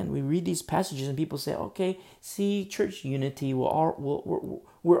understand, we read these passages and people say, okay, see, church unity, we're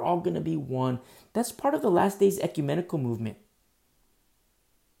all going to be one. That's part of the last days ecumenical movement.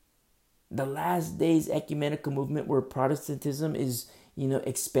 The last days ecumenical movement where Protestantism is,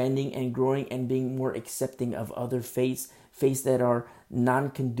 expanding and growing and being more accepting of other faiths that are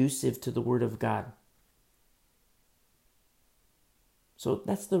non-conducive to the Word of God. So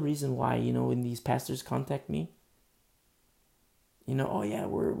that's the reason why, when these pastors contact me, oh yeah,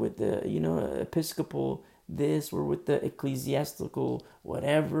 we're with the, Episcopal this, we're with the ecclesiastical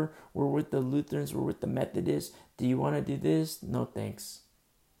whatever, we're with the Lutherans, we're with the Methodists. Do you want to do this? No thanks.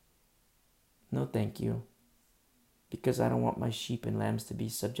 No thank you. Because I don't want my sheep and lambs to be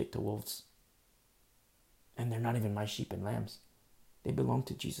subject to wolves. And they're not even my sheep and lambs. They belong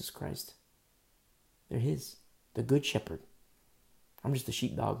to Jesus Christ. They're His, the Good Shepherd. I'm just a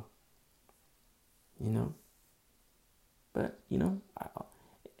sheepdog. But,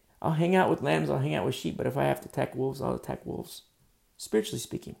 I'll hang out with lambs, I'll hang out with sheep, but if I have to attack wolves, I'll attack wolves, spiritually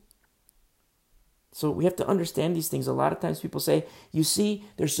speaking. So we have to understand these things. A lot of times people say, you see,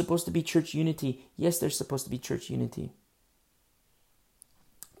 there's supposed to be church unity. Yes, there's supposed to be church unity.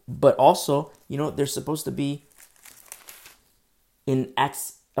 But also, there's supposed to be, in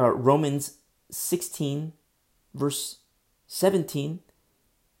Romans 16, verse 17,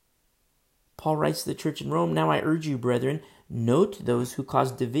 Paul writes to the church in Rome, now I urge you, brethren, note those who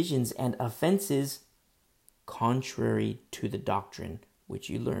cause divisions and offenses contrary to the doctrine which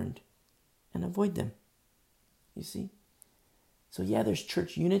you learned, and avoid them. You see? So yeah, there's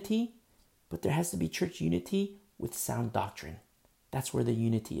church unity, but there has to be church unity with sound doctrine. That's where the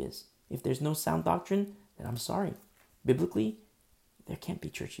unity is. If there's no sound doctrine, then I'm sorry. Biblically, there can't be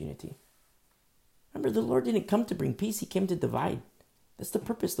church unity. Remember, the Lord didn't come to bring peace. He came to divide. That's the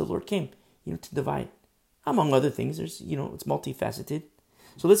purpose the Lord came. To divide. Among other things, there's, it's multifaceted.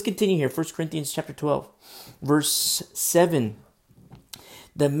 So let's continue here. 1 Corinthians chapter 12, verse 7.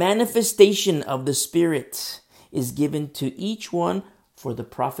 The manifestation of the Spirit is given to each one for the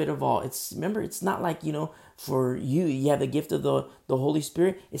profit of all. It's not like, for you have the gift of the Holy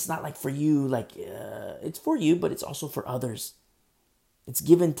Spirit. It's not like for you, it's for you, but it's also for others. It's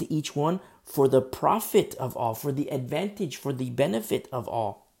given to each one for the profit of all, for the advantage, for the benefit of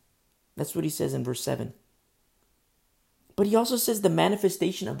all. That's what he says in verse 7. But he also says the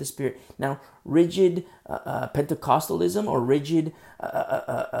manifestation of the Spirit. Now, rigid Pentecostalism or rigid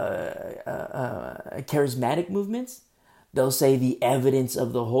charismatic movements, they'll say the evidence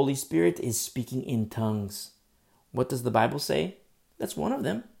of the Holy Spirit is speaking in tongues. What does the Bible say? That's one of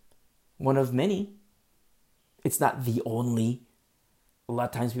them. One of many. It's not the only. A lot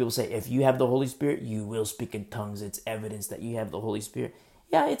of times people say, if you have the Holy Spirit, you will speak in tongues. It's evidence that you have the Holy Spirit.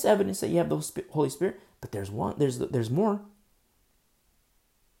 Yeah, it's evidence that you have the Holy Spirit, but there's more.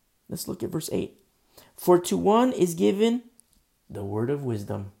 Let's look at verse 8. For to one is given the word of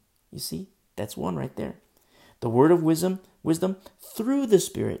wisdom. You see, that's one right there. The word of wisdom through the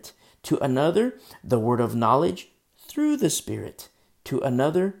Spirit. To another, the word of knowledge through the Spirit. To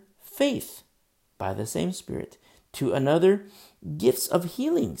another, faith by the same Spirit. To another, gifts of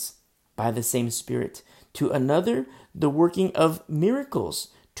healings by the same Spirit. To another, the working of miracles.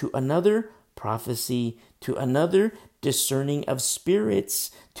 To another, prophecy. To another, discerning of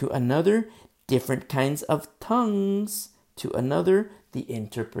spirits. To another, different kinds of tongues. To another, the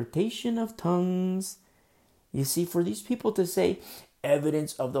interpretation of tongues. You see, for these people to say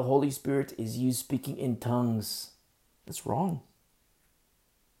evidence of the Holy Spirit is you speaking in tongues, that's wrong.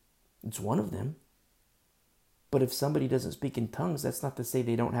 It's one of them. But if somebody doesn't speak in tongues, that's not to say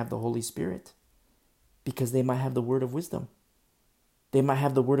they don't have the Holy Spirit, because they might have the word of wisdom. They might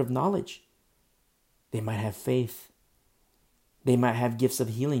have the word of knowledge. They might have faith. They might have gifts of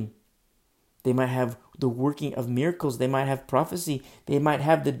healing. They might have the working of miracles. They might have prophecy. They might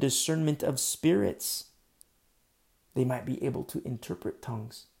have the discernment of spirits. They might be able to interpret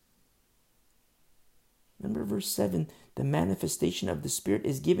tongues. Remember verse 7, the manifestation of the Spirit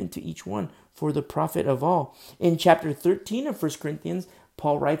is given to each one for the profit of all. In chapter 13 of 1 Corinthians,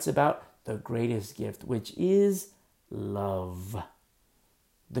 Paul writes about the greatest gift, which is love.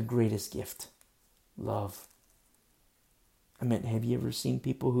 The greatest gift, love. I mean, have you ever seen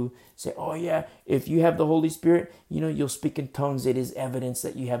people who say, oh yeah, if you have the Holy Spirit, you'll speak in tongues. It is evidence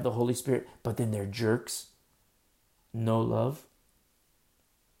that you have the Holy Spirit, but then they're jerks. No love.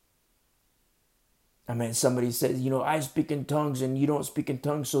 I mean, somebody says, I speak in tongues and you don't speak in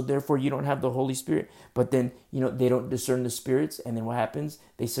tongues, so therefore you don't have the Holy Spirit. But then, they don't discern the spirits, and then what happens?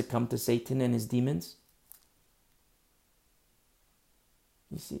 They succumb to Satan and his demons.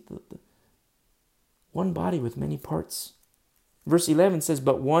 You see, the one body with many parts. Verse 11 says,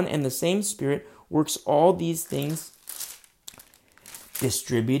 but one and the same Spirit works all these things,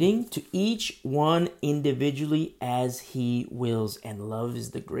 distributing to each one individually as he wills. And love is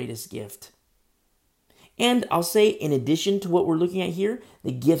the greatest gift. And I'll say, in addition to what we're looking at here,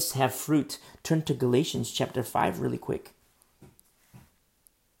 the gifts have fruit. Turn to Galatians chapter 5 really quick.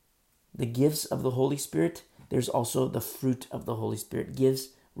 The gifts of the Holy Spirit, there's also the fruit of the Holy Spirit. Gifts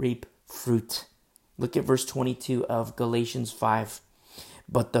reap fruit. Look at verse 22 of Galatians 5.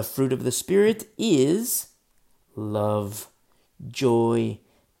 But the fruit of the Spirit is love, joy,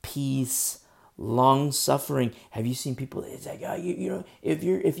 peace, long suffering. Have you seen people? It's like,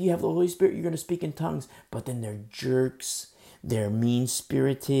 if you have the Holy Spirit, you're going to speak in tongues. But then they're jerks. They're mean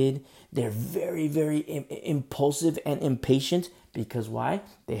spirited. They're very, very impulsive and impatient. Because why?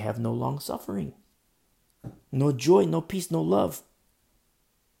 They have no long suffering, no joy, no peace, no love.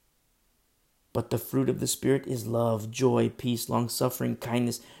 But the fruit of the Spirit is love, joy, peace, long suffering,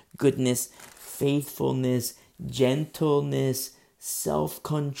 kindness, goodness, faithfulness, gentleness,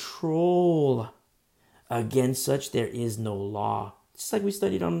 self-control. Against such there is no law. Just like we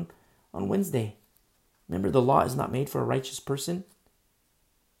studied on Wednesday. Remember, the law is not made for a righteous person.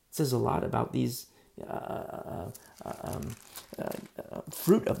 It says a lot about these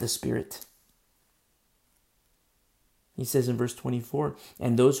fruit of the Spirit. He says in verse 24,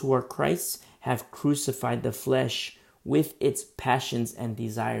 and those who are Christ's have crucified the flesh with its passions and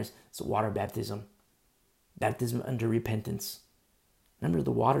desires. It's water baptism. Baptism under repentance. Remember,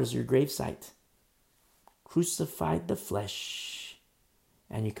 the water is your gravesite. Crucified the flesh.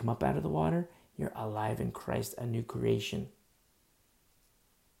 And you come up out of the water, you're alive in Christ, a new creation.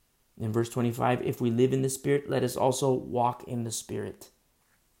 In verse 25, if we live in the Spirit, let us also walk in the Spirit.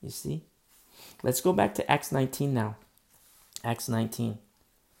 You see? Let's go back to Acts 19 now. Acts 19.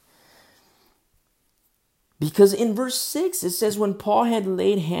 Because in verse 6, it says, when Paul had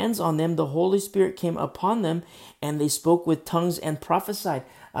laid hands on them, the Holy Spirit came upon them, and they spoke with tongues and prophesied.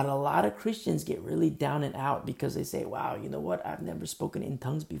 And a lot of Christians get really down and out because they say, wow, you know what? I've never spoken in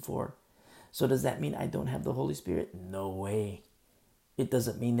tongues before. So does that mean I don't have the Holy Spirit? No way. It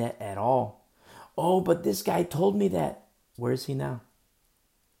doesn't mean that at all. Oh, but this guy told me that. Where is he now?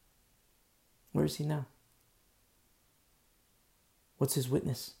 Where is he now? What's his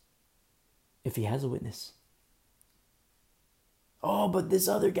witness? If he has a witness. Oh, but this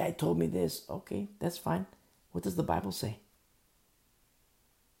other guy told me this. Okay, that's fine. What does the Bible say?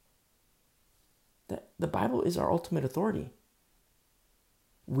 The Bible is our ultimate authority.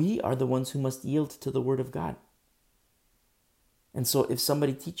 We are the ones who must yield to the Word of God. And so if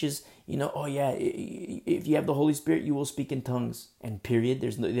somebody teaches, oh yeah, if you have the Holy Spirit, you will speak in tongues. And period.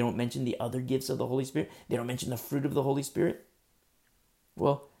 They don't mention the other gifts of the Holy Spirit. They don't mention the fruit of the Holy Spirit.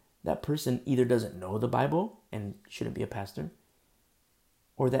 Well, that person either doesn't know the Bible and shouldn't be a pastor,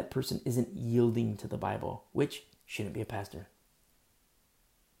 or that person isn't yielding to the Bible, which shouldn't be a pastor.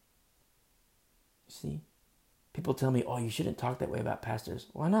 See? People tell me, oh, you shouldn't talk that way about pastors.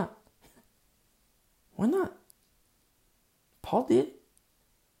 Why not? Why not? Paul did.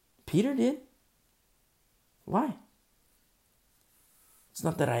 Peter did. Why? It's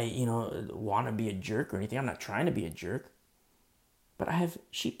not that I, want to be a jerk or anything. I'm not trying to be a jerk. But I have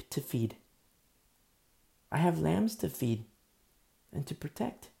sheep to feed. I have lambs to feed and to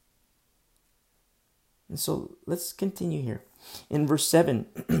protect. And so let's continue here. In verse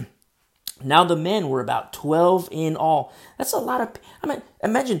 7, now the men were about 12 in all. That's a lot of,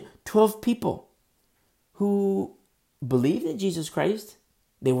 imagine 12 people who believed in Jesus Christ.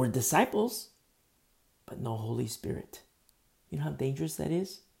 They were disciples, but no Holy Spirit. You know how dangerous that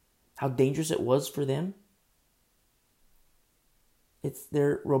is? How dangerous it was for them?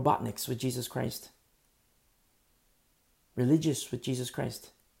 They're robotniks with Jesus Christ. Religious with Jesus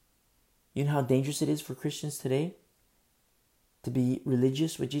Christ. You know how dangerous it is for Christians today to be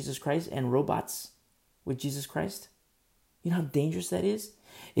religious with Jesus Christ and robots with Jesus Christ? You know how dangerous that is?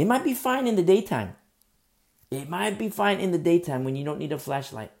 It might be fine in the daytime. It might be fine in the daytime when you don't need a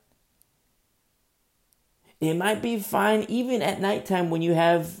flashlight. It might be fine even at nighttime when you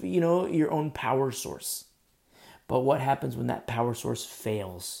have, your own power source. But what happens when that power source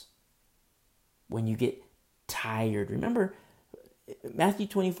fails? When you get tired. Remember, Matthew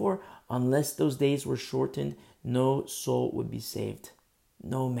 24, unless those days were shortened, no soul would be saved.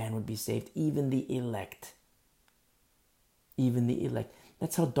 No man would be saved, even the elect. Even the elect.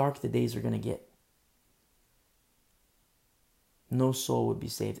 That's how dark the days are going to get. No soul would be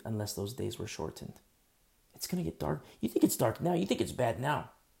saved unless those days were shortened. It's going to get dark. You think it's dark now. You think it's bad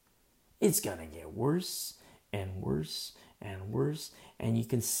now. It's going to get worse and worse and worse. And you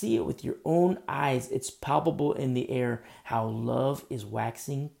can see it with your own eyes. It's palpable in the air how love is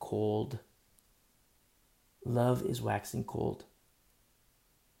waxing cold. Love is waxing cold.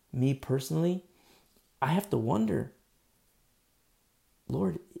 Me personally, I have to wonder,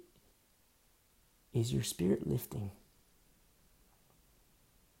 Lord, is your spirit lifting?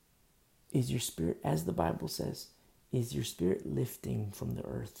 Is your spirit, as the Bible says, is your spirit lifting from the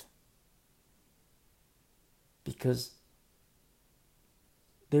earth? Because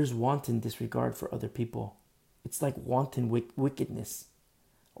there's wanton disregard for other people. It's like wanton wickedness,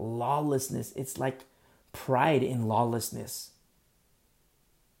 lawlessness. It's like pride in lawlessness.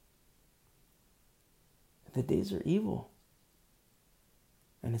 The days are evil.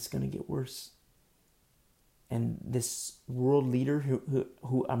 And it's going to get worse. And this world leader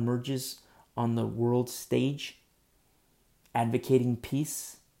who emerges on the world stage advocating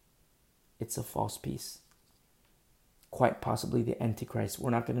peace, it's a false peace. Quite possibly the Antichrist. We're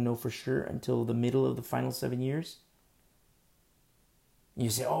not going to know for sure until the middle of the final 7 years. You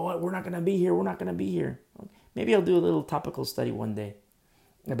say, oh, we're not going to be here. We're not going to be here. Maybe I'll do a little topical study one day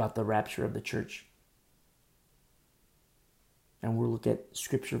about the rapture of the church. And we'll look at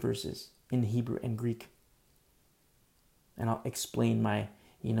scripture verses in Hebrew and Greek. And I'll explain my,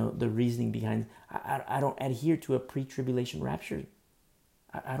 the reasoning behind. I don't adhere to a pre-tribulation rapture.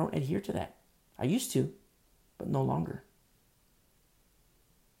 I don't adhere to that. I used to, but no longer.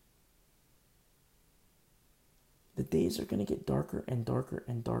 The days are going to get darker and darker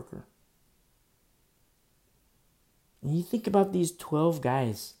and darker. And you think about these 12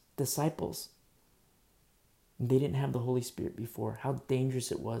 guys, disciples. They didn't have the Holy Spirit before. How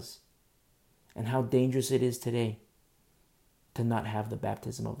dangerous it was. And how dangerous it is today to not have the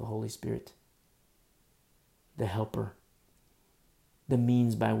baptism of the Holy Spirit. The helper. The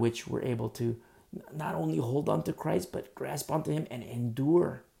means by which we're able to not only hold on to Christ, but grasp onto Him and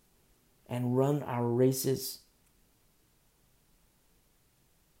endure and run our races.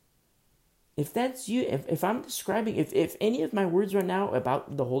 If that's you, if I'm describing, if any of my words right now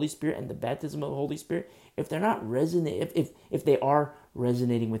about the Holy Spirit and the baptism of the Holy Spirit, if they're not resonating, if they are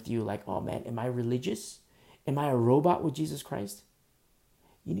resonating with you, like, oh man, am I religious? Am I a robot with Jesus Christ?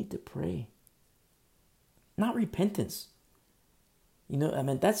 You need to pray. Not repentance.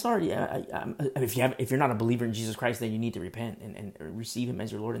 That's already, if you're not a believer in Jesus Christ, then you need to repent and receive Him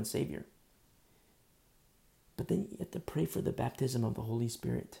as your Lord and Savior. But then you have to pray for the baptism of the Holy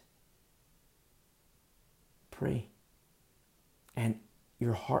Spirit. Pray. And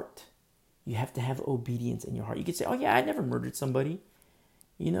your heart. You have to have obedience in your heart. You could say, oh yeah, I never murdered somebody.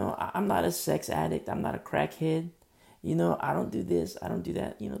 I'm not a sex addict. I'm not a crackhead. I don't do this. I don't do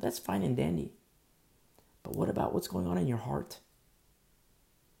that. That's fine and dandy. But what about what's going on in your heart?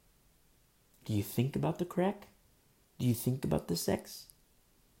 Do you think about the crack? Do you think about the sex?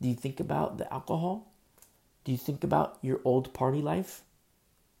 Do you think about the alcohol? Do you think about your old party life?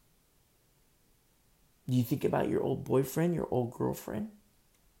 Do you think about your old boyfriend, your old girlfriend?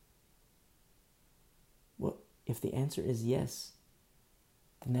 Well, if the answer is yes,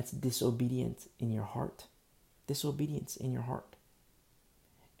 then that's disobedience in your heart. Disobedience in your heart.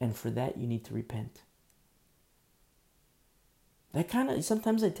 And for that, you need to repent.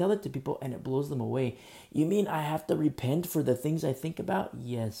 Sometimes I tell it to people and it blows them away. You mean I have to repent for the things I think about?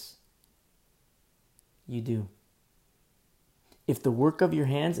 Yes, you do. If the work of your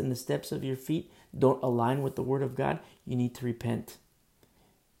hands and the steps of your feet don't align with the word of God, you need to repent.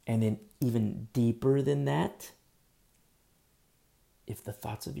 And then even deeper than that, if the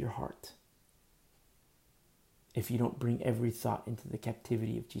thoughts of your heart, if you don't bring every thought into the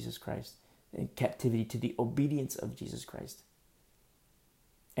captivity of Jesus Christ, and captivity to the obedience of Jesus Christ,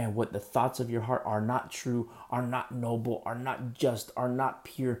 and what the thoughts of your heart are not true, are not noble, are not just, are not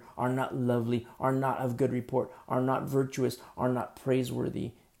pure, are not lovely, are not of good report, are not virtuous, are not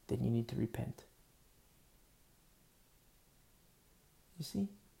praiseworthy, then you need to repent. You see?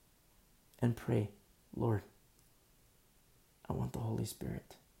 And pray, Lord, I want the Holy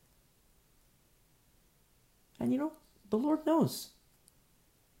Spirit. And the Lord knows.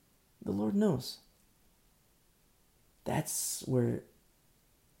 The Lord knows. That's where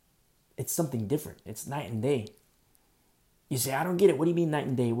it's something different. It's night and day. You say, I don't get it. What do you mean night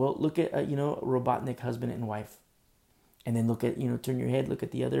and day? Well, look at, Robotnik husband and wife. And then look at, turn your head, look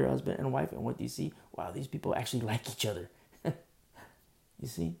at the other husband and wife. And what do you see? Wow, these people actually like each other. You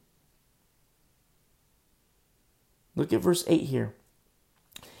see? Look at verse 8 here.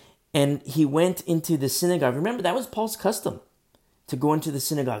 And he went into the synagogue. Remember, that was Paul's custom, to go into the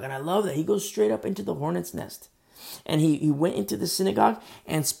synagogue. And I love that. He goes straight up into the hornet's nest. And he went into the synagogue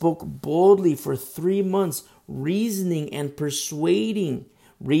and spoke boldly for 3 months, reasoning and persuading.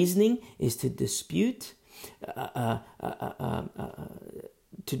 Reasoning is to dispute,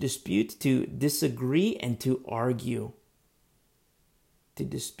 to disagree, and to argue. To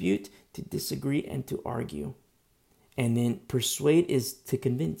dispute, to disagree, and to argue. And then persuade is to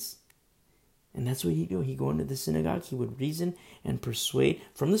convince. And that's what he'd do. He'd go into the synagogue. He would reason and persuade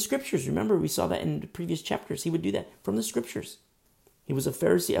from the scriptures. Remember, we saw that in the previous chapters. He would do that from the scriptures. He was a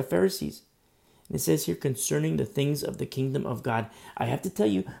Pharisee of Pharisees. And it says here, concerning the things of the kingdom of God. I have to tell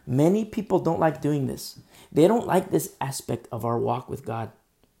you, many people don't like doing this. They don't like this aspect of our walk with God.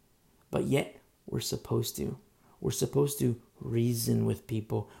 But yet, we're supposed to. We're supposed to reason with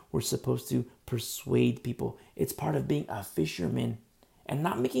people. We're supposed to persuade people. It's part of being a fisherman and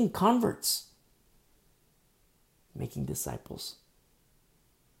not making converts. Making disciples.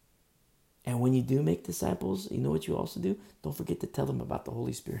 And when you do make disciples, you know what you also do? Don't forget to tell them about the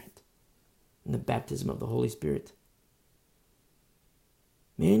Holy Spirit and the baptism of the Holy Spirit.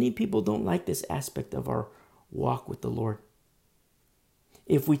 Many people don't like this aspect of our walk with the Lord.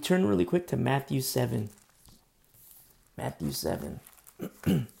 If we turn really quick to Matthew 7. Matthew 7.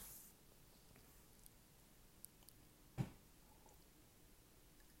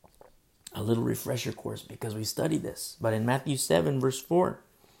 A little refresher course because we studied this. But in Matthew 7 verse 4,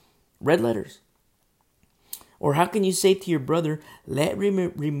 red letters. Or how can you say to your brother, let me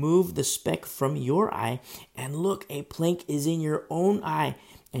remove the speck from your eye, and look, a plank is in your own eye.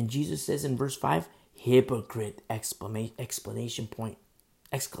 And Jesus says in verse 5, hypocrite, exclamation point.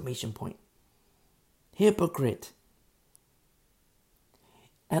 Hypocrite.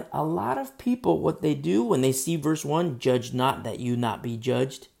 And a lot of people, what they do when they see verse 1, judge not that you not be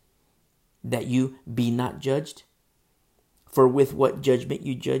judged. That you be not judged. For with what judgment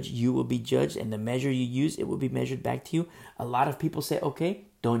you judge, you will be judged. And the measure you use, it will be measured back to you. A lot of people say, okay,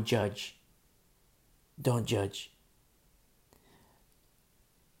 don't judge. Don't judge.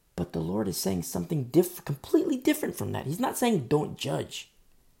 But the Lord is saying something completely different from that. He's not saying don't judge.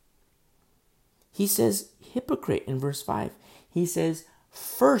 He says hypocrite in verse 5. He says,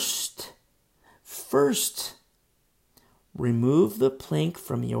 First, remove the plank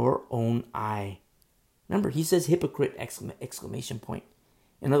from your own eye. Remember, he says hypocrite, exclamation point.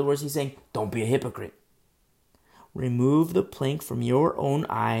 In other words, he's saying, don't be a hypocrite. Remove the plank from your own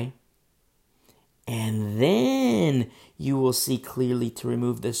eye, and then you will see clearly to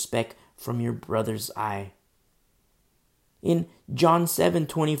remove the speck from your brother's eye. In John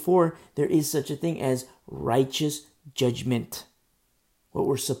 7:24, there is such a thing as righteous judgment. What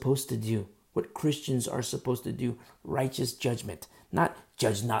we're supposed to do, what Christians are supposed to do, righteous judgment. Not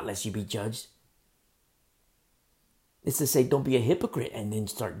judge not lest you be judged. It's to say don't be a hypocrite and then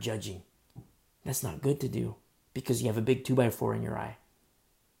start judging. That's not good to do because you have a big 2x4 in your eye.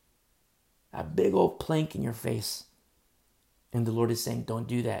 A big old plank in your face. And the Lord is saying don't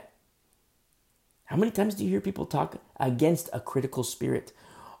do that. How many times do you hear people talk against a critical spirit?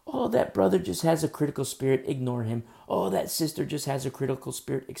 Oh, that brother just has a critical spirit. Ignore him. Oh, that sister just has a critical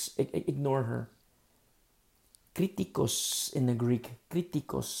spirit. Ignore her. Kritikos in the Greek.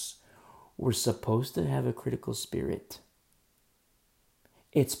 Kritikos. We're supposed to have a critical spirit.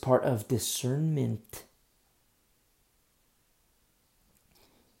 It's part of discernment.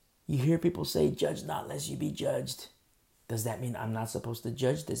 You hear people say, judge not lest you be judged. Does that mean I'm not supposed to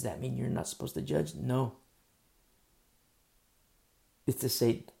judge? Does that mean you're not supposed to judge? No. It's to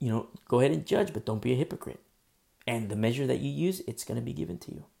say, go ahead and judge, but don't be a hypocrite. And the measure that you use, it's going to be given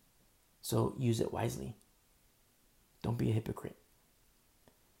to you. So use it wisely. Don't be a hypocrite.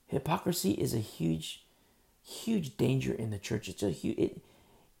 Hypocrisy is a huge, huge danger in the church.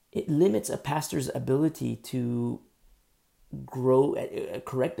 It limits a pastor's ability to grow,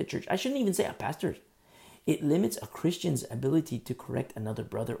 correct the church. I shouldn't even say a pastor. It limits a Christian's ability to correct another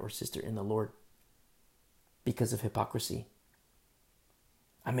brother or sister in the Lord because of hypocrisy.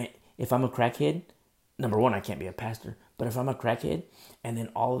 I mean, if I'm a crackhead, number one, I can't be a pastor. But if I'm a crackhead and then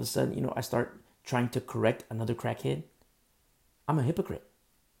all of a sudden, I start trying to correct another crackhead, I'm a hypocrite.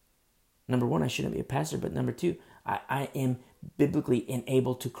 Number one, I shouldn't be a pastor. But number two, I am biblically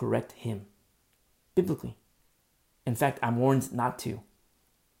enabled to correct him. Biblically. In fact, I'm warned not to.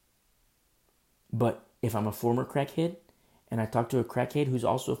 But if I'm a former crackhead and I talk to a crackhead who's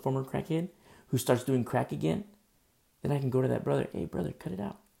also a former crackhead who starts doing crack again, then I can go to that brother. Hey, brother, cut it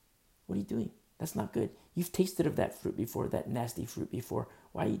out. What are you doing? That's not good. You've tasted of that fruit before, that nasty fruit before.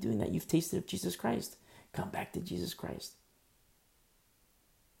 Why are you doing that? You've tasted of Jesus Christ. Come back to Jesus Christ.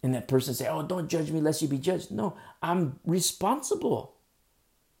 And that person say, oh, don't judge me lest you be judged. No, I'm responsible.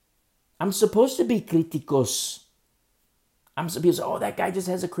 I'm supposed to be kritikos. I'm supposed to say, oh, that guy just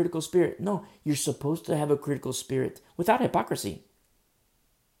has a critical spirit. No, you're supposed to have a critical spirit without hypocrisy.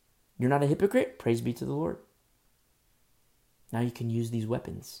 You're not a hypocrite? Praise be to the Lord. Now you can use these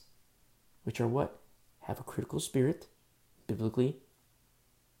weapons, which are what? Have a critical spirit, biblically,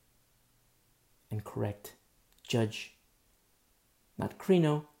 and correct. Judge. Not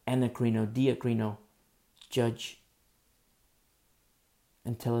krino, anakrino, diakrino. Judge.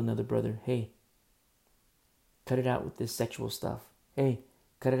 And tell another brother, hey, cut it out with this sexual stuff. Hey,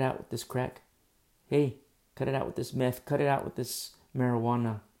 cut it out with this crack. Hey, cut it out with this meth. Cut it out with this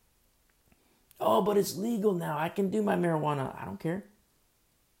marijuana. Oh, but it's legal now. I can do my marijuana. I don't care.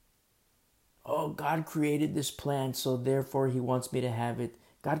 Oh, God created this plant, so therefore he wants me to have it.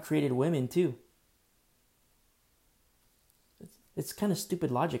 God created women too. It's kind of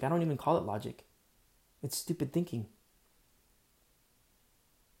stupid logic. I don't even call it logic. It's stupid thinking.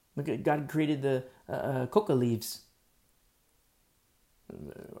 Look at God created the coca leaves.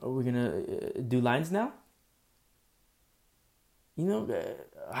 Are we going to do lines now?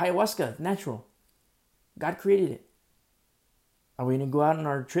 Ayahuasca, natural. God created it. Are we going to go out on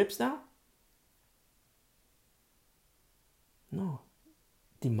our trips now? No.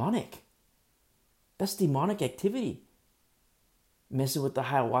 Demonic. That's demonic activity. Messing with the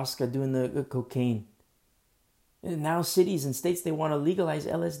ayahuasca, doing the cocaine. And now cities and states, they want to legalize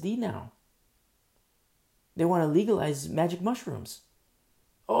LSD now. They want to legalize magic mushrooms.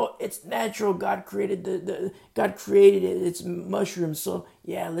 Oh, it's natural. God created God created it. It's mushrooms. So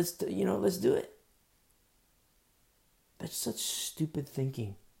yeah, let's do it. That's such stupid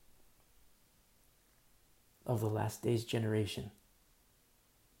thinking of the last days generation.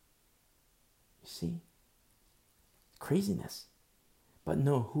 You see? Craziness. But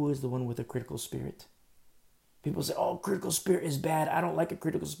no, who is the one with a critical spirit? People say, oh, critical spirit is bad. I don't like a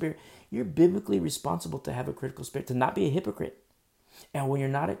critical spirit. You're biblically responsible to have a critical spirit, to not be a hypocrite. And when you're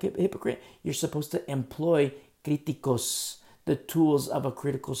not a hypocrite, you're supposed to employ kritikos, the tools of a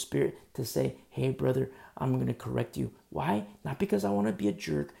critical spirit, to say, hey, brother, I'm going to correct you. Why? Not because I want to be a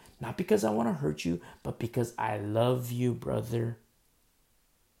jerk, not because I want to hurt you, but because I love you, brother.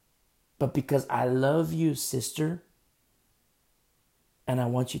 But because I love you, sister. And I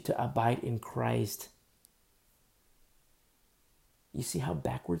want you to abide in Christ. You see how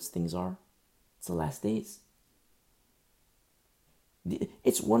backwards things are? It's the last days.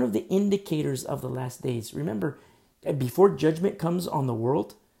 It's one of the indicators of the last days. Remember, before judgment comes on the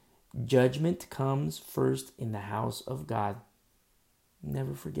world, judgment comes first in the house of God.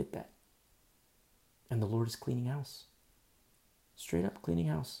 Never forget that. And the Lord is cleaning house. Straight up cleaning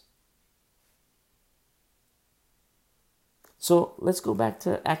house. So let's go back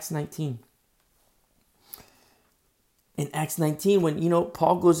to Acts 19. In Acts 19, when,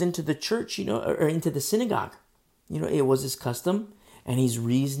 Paul goes into the church, or into the synagogue, it was his custom, and he's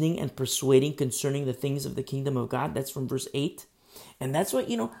reasoning and persuading concerning the things of the kingdom of God. That's from verse 8. And that's what,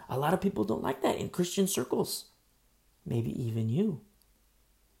 a lot of people don't like that in Christian circles. Maybe even you.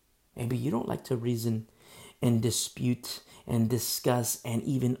 Maybe you don't like to reason and dispute and discuss and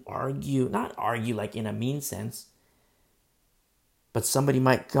even argue. Not argue like in a mean sense, but somebody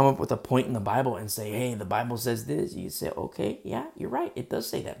might come up with a point in the Bible and say, hey, the Bible says this. You say, okay, yeah, you're right. It does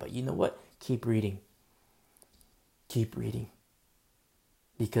say that. But you know what? Keep reading. Keep reading.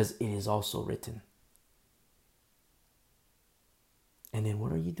 Because it is also written. And then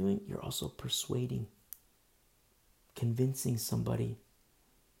what are you doing? You're also persuading, convincing somebody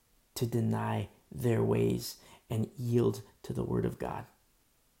to deny their ways and yield to the word of God.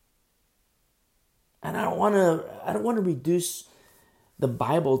 And I don't want to reduce the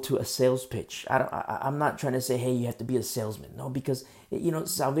Bible to a sales pitch. I'm not trying to say, hey, you have to be a salesman. No, because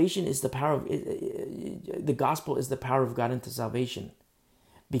salvation is the power of the gospel is the power of God into salvation,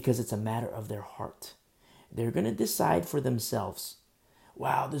 because it's a matter of their heart. They're going to decide for themselves.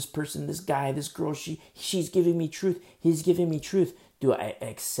 Wow, this person, this guy, this girl, she's giving me truth. He's giving me truth. Do I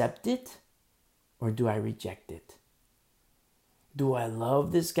accept it or do I reject it? Do I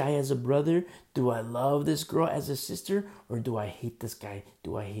love this guy as a brother? Do I love this girl as a sister? Or do I hate this guy?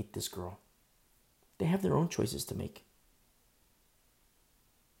 Do I hate this girl? They have their own choices to make.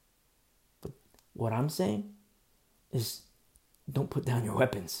 But what I'm saying is, don't put down your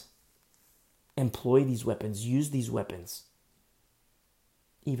weapons. Employ these weapons. Use these weapons.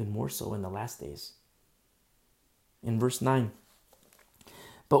 Even more so in the last days. In verse 9.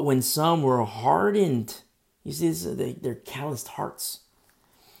 But when some were hardened, you see, they're calloused hearts.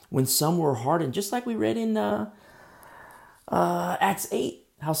 When some were hardened, just like we read in Acts 8,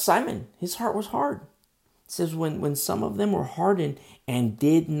 how Simon, his heart was hard. It says when some of them were hardened and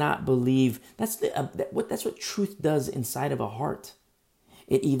did not believe. That's what truth does inside of a heart.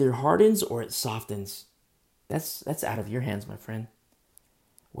 It either hardens or it softens. That's out of your hands, my friend.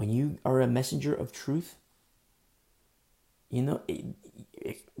 When you are a messenger of truth,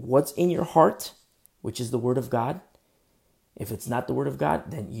 what's in your heart, which is the word of God. If it's not the word of God,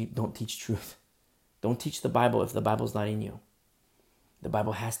 then you don't teach truth. Don't teach the Bible if the Bible's not in you. The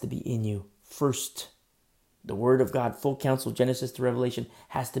Bible has to be in you first. The word of God, full counsel, Genesis to Revelation,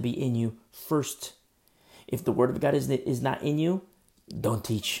 has to be in you first. If the word of God is not in you, don't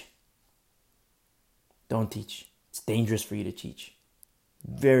teach. Don't teach. It's dangerous for you to teach.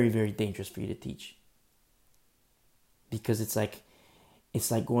 Very, very dangerous for you to teach. Because it's like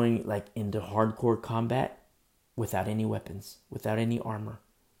going like into hardcore combat without any weapons, without any armor,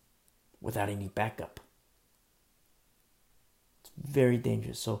 without any backup. It's very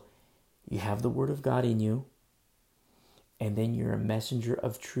dangerous. So you have the word of God in you, and then you're a messenger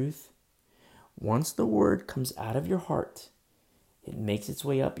of truth. Once the word comes out of your heart, it makes its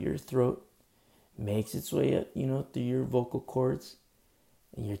way up your throat, makes its way up, through your vocal cords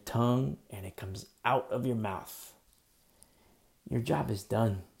and your tongue, and it comes out of your mouth. Your job is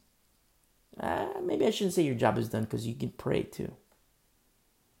done. Maybe I shouldn't say your job is done, because you can pray too.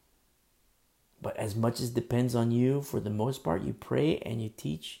 But as much as depends on you, for the most part, you pray and you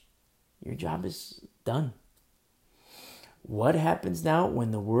teach, your job is done. What happens now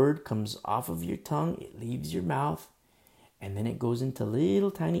when the word comes off of your tongue? It leaves your mouth, and then it goes into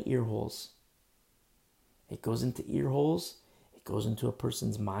little tiny ear holes. It goes into ear holes. It goes into a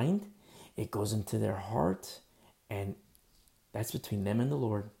person's mind. It goes into their heart. And that's between them and the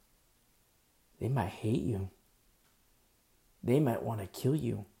Lord. They might hate you. They might want to kill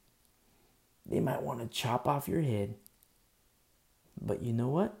you. They might want to chop off your head. But you know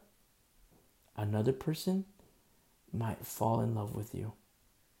what? Another person might fall in love with you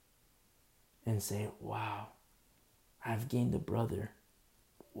and say, wow, I've gained a brother.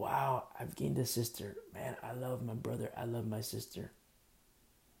 Wow, I've gained a sister. Man, I love my brother. I love my sister.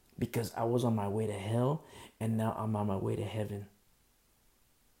 Because I was on my way to hell, and now I'm on my way to heaven.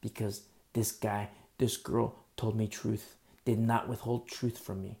 Because this guy, this girl told me truth, did not withhold truth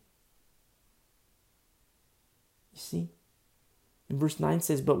from me. You see? And verse 9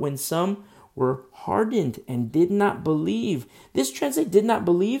 says, but when some were hardened and did not believe. This translates did not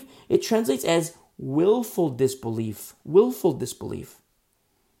believe. It translates as willful disbelief. Willful disbelief.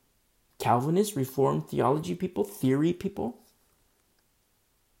 Calvinist, Reformed theology people, theory people.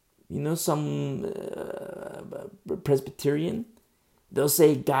 Some Presbyterian, they'll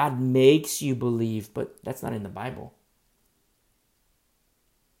say God makes you believe, but that's not in the Bible.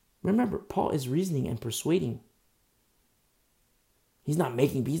 Remember, Paul is reasoning and persuading. He's not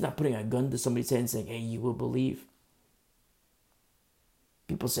putting a gun to somebody's head and saying, hey, you will believe.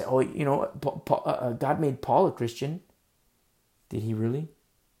 People say, God made Paul a Christian. Did he really?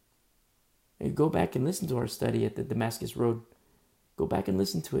 Hey, go back and listen to our study at the Damascus Road. Go back and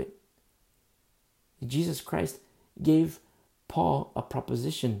listen to it. Jesus Christ gave Paul a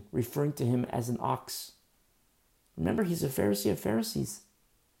proposition, referring to him as an ox. Remember, he's a Pharisee of Pharisees.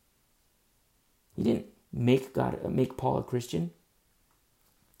 He didn't make Paul a Christian.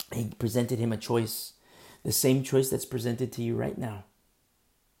 He presented him a choice. The same choice that's presented to you right now.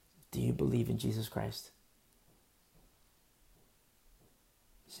 Do you believe in Jesus Christ?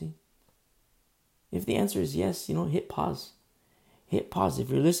 See? If the answer is yes, hit pause. Hit pause. If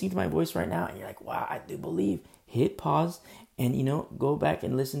you're listening to my voice right now and you're like, wow, I do believe, hit pause and, go back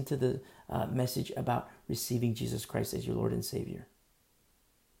and listen to the message about receiving Jesus Christ as your Lord and Savior.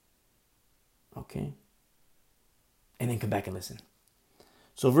 Okay? And then come back and listen.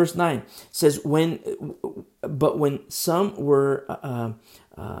 So verse 9 says, when some were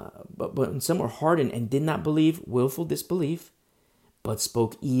hardened and did not believe, willful disbelief, but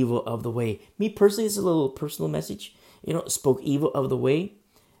spoke evil of the way. Me personally, this is a little personal message. Spoke evil of the way.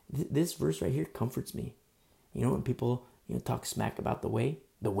 This verse right here comforts me. When people talk smack about the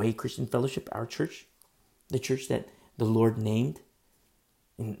way Christian Fellowship, our church, the church that the Lord named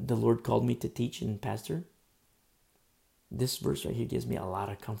and the Lord called me to teach and pastor. This verse right here gives me a lot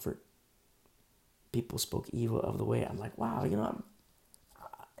of comfort. People spoke evil of the way. I'm like, wow,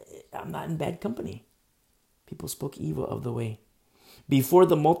 I'm not in bad company. People spoke evil of the way. Before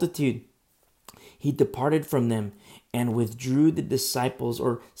the multitude, he departed from them and withdrew the disciples,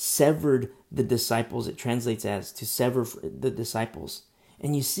 or severed the disciples. It translates as to sever the disciples.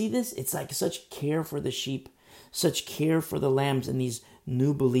 And you see this? It's like such care for the sheep, such care for the lambs and these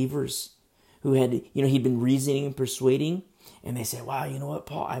new believers who had, he'd been reasoning and persuading. And they say, wow, you know what,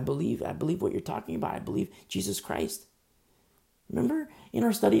 Paul, I believe what you're talking about. I believe Jesus Christ. Remember in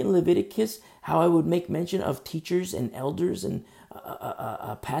our study in Leviticus, how I would make mention of teachers and elders and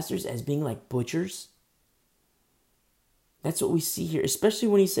pastors as being like butchers? That's what we see here, especially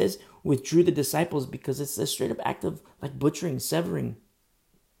when he says withdrew the disciples, because it's a straight up act of like butchering, severing.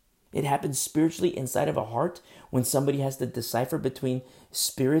 It happens spiritually inside of a heart when somebody has to decipher between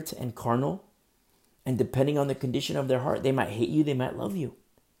spirit and carnal. And depending on the condition of their heart, they might hate you, they might love you.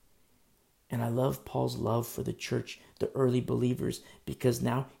 And I love Paul's love for the church, the early believers, because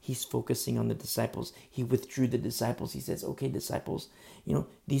now he's focusing on the disciples. He withdrew the disciples. He says, okay, disciples,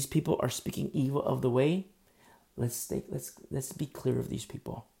 these people are speaking evil of the way. Let's be clear of these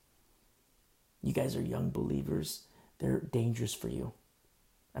people. You guys are young believers. They're dangerous for you.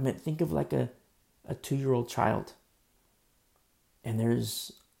 I mean, think of like a 2-year-old child. And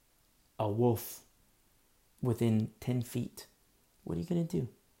there's a wolf within 10 feet. What are you going to do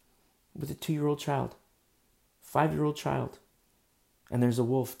with a 2-year-old child, 5-year-old child, and there's a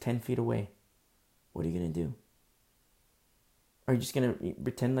wolf 10 feet away? What are you going to do? Are you just going to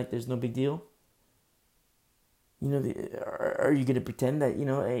pretend like there's no big deal? Are you going to pretend that,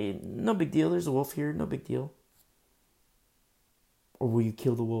 hey, no big deal, there's a wolf here, no big deal? Or will you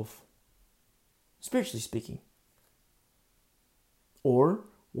kill the wolf? Spiritually speaking. Or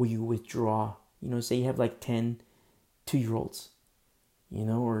will you withdraw? Say you have like 10 2-year-olds,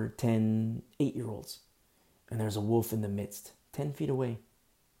 or 10 8-year-olds, and there's a wolf in the midst, 10 feet away,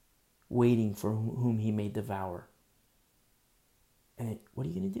 waiting for whom he may devour. And what are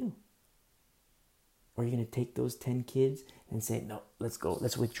you going to do? Are you going to take those 10 kids and say, no, let's go,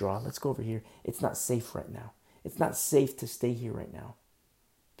 let's withdraw, let's go over here. It's not safe right now. It's not safe to stay here right now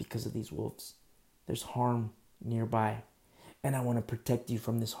because of these wolves. There's harm nearby, and I want to protect you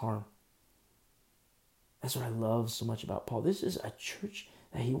from this harm. That's what I love so much about Paul. This is a church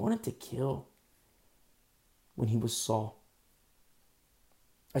that he wanted to kill when he was Saul.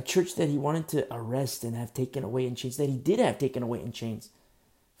 A church that he wanted to arrest and have taken away in chains, that he did have taken away in chains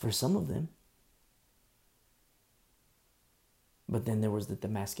for some of them. But then there was the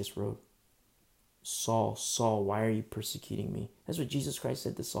Damascus Road. Saul, Saul, why are you persecuting me? That's what Jesus Christ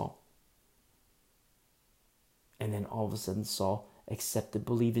said to Saul. And then all of a sudden Saul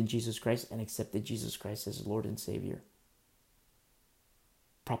believed in Jesus Christ and accepted Jesus Christ as Lord and Savior.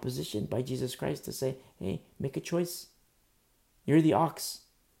 Propositioned by Jesus Christ to say, hey, make a choice. You're the ox.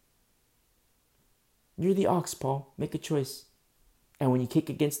 You're the ox, Paul. Make a choice. And when you kick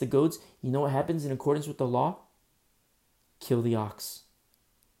against the goads, you know what happens in accordance with the law? Kill the ox.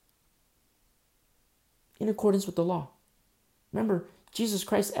 In accordance with the law. Remember, Jesus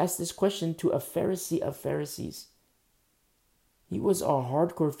Christ asked this question to a Pharisee of Pharisees. He was a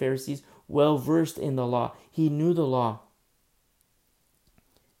hardcore Pharisee, well-versed in the law. He knew the law.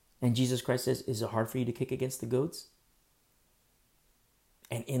 And Jesus Christ says, is it hard for you to kick against the goads?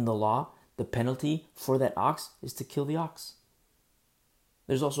 And in the law, the penalty for that ox is to kill the ox.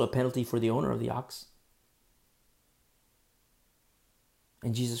 There's also a penalty for the owner of the ox.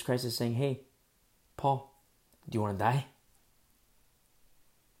 And Jesus Christ is saying, hey, Paul, do you want to die?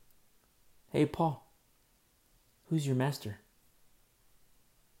 Hey, Paul, who's your master?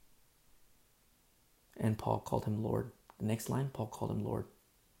 And Paul called him Lord. The next line, Paul called him Lord.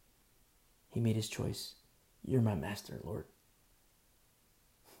 He made his choice. You're my master, Lord.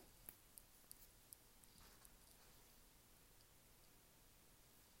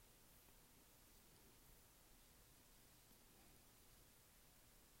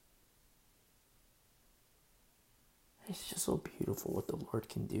 It's just so beautiful what the Lord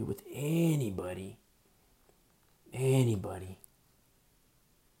can do with anybody. Anybody.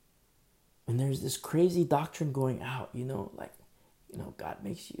 And there's this crazy doctrine going out, God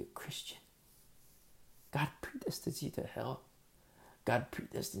makes you a Christian. God predestines you to hell. God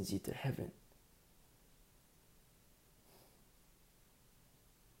predestines you to heaven.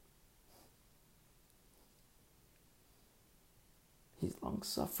 He's long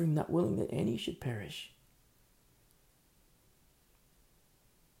suffering, not willing that any should perish.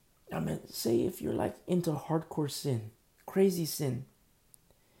 I mean, say if you're like into hardcore sin, crazy sin,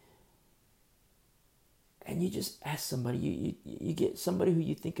 and you just ask somebody, you get somebody who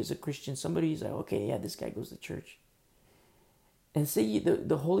you think is a Christian, somebody who's like, okay, yeah, this guy goes to church. And say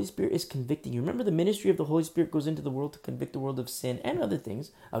the Holy Spirit is convicting you. Remember, the ministry of the Holy Spirit goes into the world to convict the world of sin and other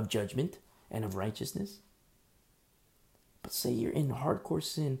things, of judgment and of righteousness. But say you're in hardcore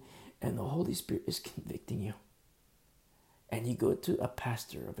sin and the Holy Spirit is convicting you. And you go to a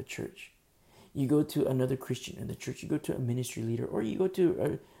pastor of a church. You go to another Christian in the church. You go to a ministry leader, or you go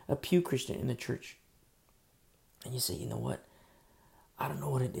to a pew Christian in the church. And you say, you know what? I don't know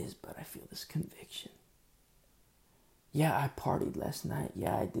what it is, but I feel this conviction. Yeah, I partied last night.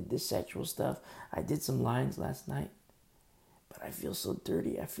 Yeah, I did this sexual stuff. I did some lines last night. But I feel so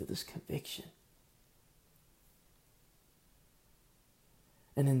dirty. I feel this conviction.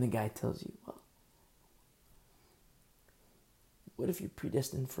 And then the guy tells you, well, what if you're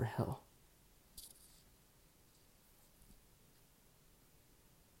predestined for hell?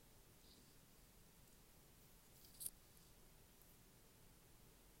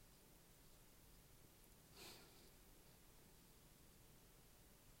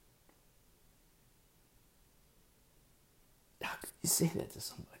 How could you say that to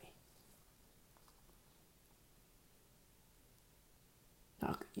somebody?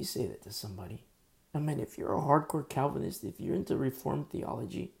 How could you say that to somebody? I mean, if you're a hardcore Calvinist, if you're into Reformed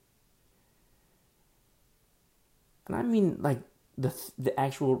theology, and I mean like the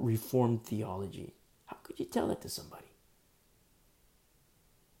actual Reformed theology, how could you tell that to somebody?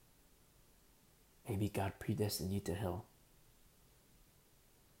 Maybe God predestined you to hell.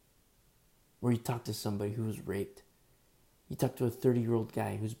 Or you talk to somebody who was raped. You talk to a 30-year-old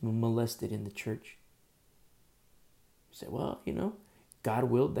guy who's been molested in the church. You say, well, God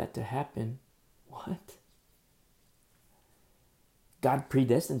willed that to happen. What? God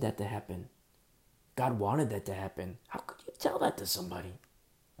predestined that to happen. God wanted that to happen. How could you tell that to somebody?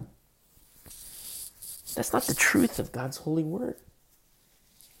 That's not the truth of God's holy word.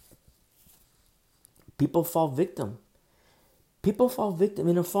 People fall victim. People fall victim.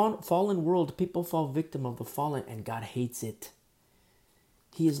 In a fallen world, people fall victim of the fallen, and God hates it.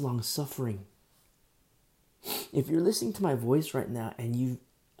 He is long suffering. If you're listening to my voice right now and you're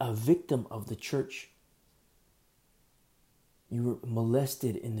a victim of the church, you were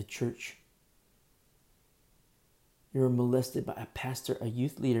molested in the church, you were molested by a pastor, a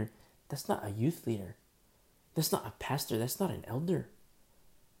youth leader, that's not a youth leader. That's not a pastor. That's not an elder.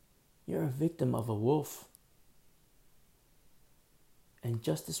 You're a victim of a wolf. And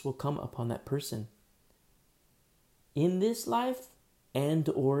justice will come upon that person in this life and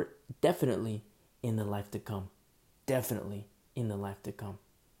or definitely in the life to come. Definitely in the life to come.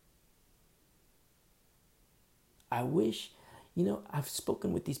 I wish, I've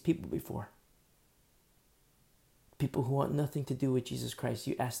spoken with these people before. People who want nothing to do with Jesus Christ.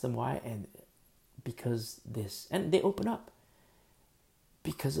 You ask them why, and because this. And they open up.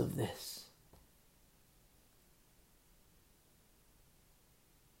 Because of this.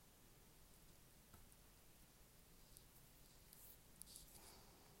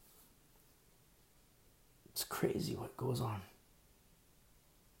 It's crazy what goes on.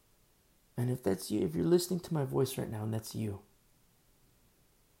 And if that's you, if you're listening to my voice right now and that's you,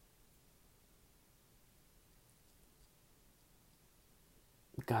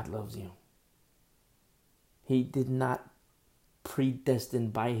 God loves you. He did not predestine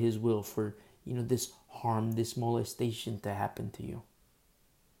by his will for, this harm, this molestation to happen to you.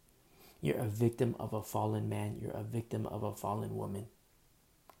 You're a victim of a fallen man. You're a victim of a fallen woman.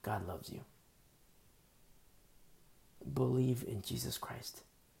 God loves you. Believe in Jesus Christ.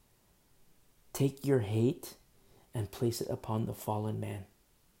 Take your hate and place it upon the fallen man.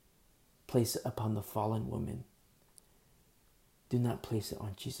 place it upon the fallen woman. Do not place it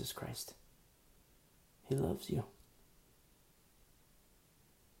on Jesus Christ. He loves you.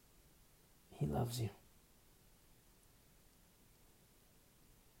 He loves you.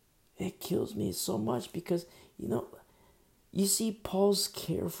 It kills me so much because, you see Paul's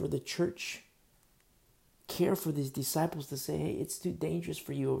care for the church, care for these disciples to say, hey, it's too dangerous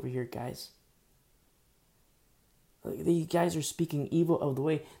for you over here, guys. You guys are speaking evil of the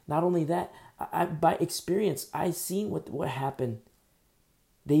way. Not only that, by experience, I seen what happened.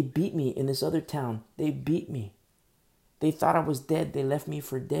 They beat me in this other town. They beat me. They thought I was dead. They left me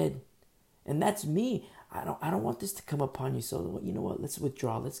for dead. And that's me. I don't want this to come upon you. So you know what? Let's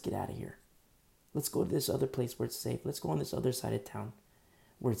withdraw. Let's get out of here. Let's go to this other place where it's safe. Let's go on this other side of town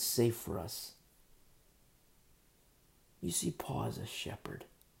where it's safe for us. You see Paul as a shepherd,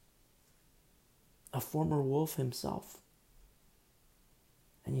 a former wolf himself.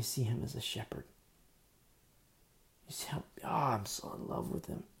 And you see him as a shepherd. You see how, I'm so in love with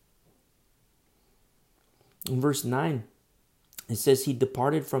him. In verse 9, it says, he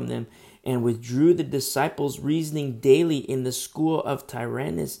departed from them and withdrew the disciples, reasoning daily in the school of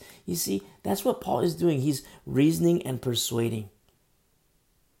Tyrannus. You see, that's what Paul is doing. He's reasoning and persuading.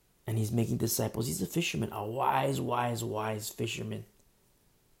 And he's making disciples. He's a fisherman, a wise fisherman.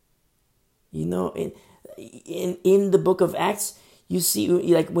 In the book of Acts, you see,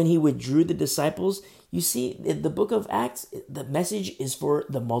 like when he withdrew the disciples, you see, the book of Acts, the message is for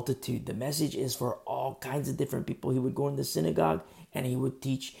the multitude. The message is for all kinds of different people. He would go in the synagogue and he would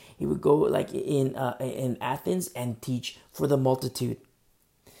teach. He would go like in Athens and teach for the multitude.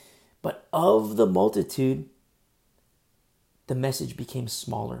 But of the multitude, the message became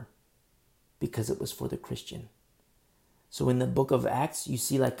smaller because it was for the Christian. So in the book of Acts, you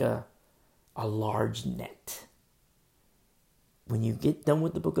see like a large net. When you get done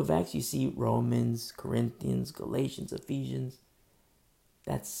with the book of Acts, you see Romans, Corinthians, Galatians, Ephesians.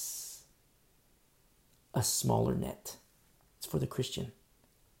 That's a smaller net. It's for the Christian.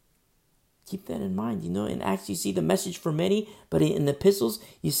 Keep that in mind. In Acts, you see the message for many, but in the epistles,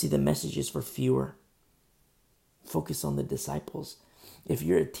 you see the messages for fewer. Focus on the disciples. If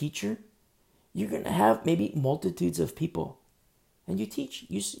you're a teacher, you're going to have maybe multitudes of people. And you teach,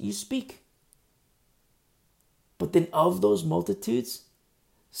 you speak. But then of those multitudes,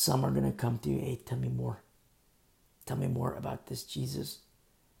 some are going to come to you. Hey, tell me more. Tell me more about this Jesus.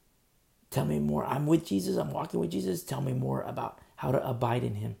 Tell me more. I'm with Jesus. I'm walking with Jesus. Tell me more about how to abide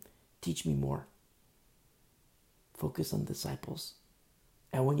in him. Teach me more. Focus on disciples.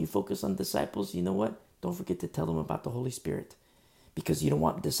 And when you focus on disciples, you know what? Don't forget to tell them about the Holy Spirit. Because you don't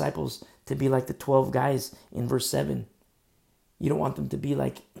want disciples to be like the 12 guys in verse 7. You don't want them to be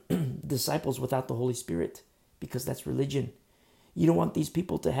like disciples without the Holy Spirit. Because that's religion. You don't want these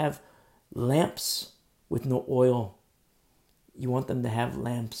people to have lamps with no oil. You want them to have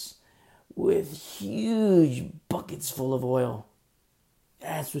lamps with huge buckets full of oil.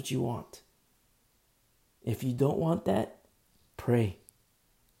 That's what you want. If you don't want that, pray.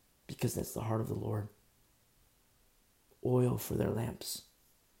 Because that's the heart of the Lord. Oil for their lamps.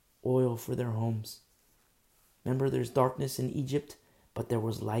 Oil for their homes. Remember, there's darkness in Egypt, but there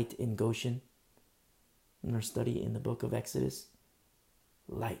was light in Goshen. In our study in the book of Exodus,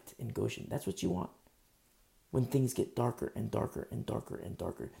 light in Goshen. That's what you want. When things get darker and darker and darker and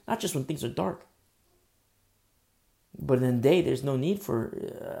darker. Not just when things are dark. But in the day, there's no need for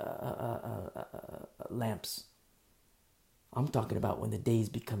lamps. I'm talking about when the days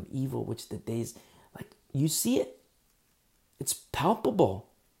become evil, which the days, like, you see it. It's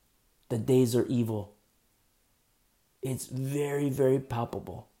palpable. The days are evil. It's very, very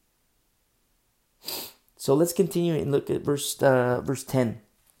palpable. So let's continue and look at verse 10.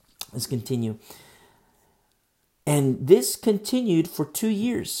 Let's continue. And this continued for 2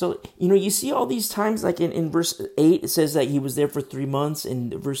 years. So, you see all these times, like in verse 8, it says that he was there for 3 months.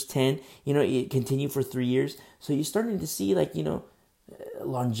 In verse 10, it continued for 3 years. So you're starting to see,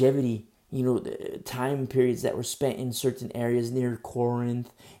 longevity, the time periods that were spent in certain areas near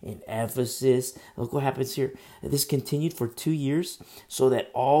Corinth, in Ephesus. Look what happens here. This continued for 2 years, so that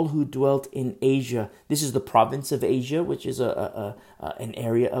all who dwelt in Asia, this is the province of Asia, which is an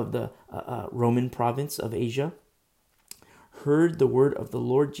area of the Roman province of Asia, heard the word of the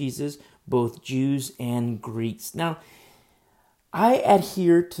Lord Jesus, both Jews and Greeks. Now, I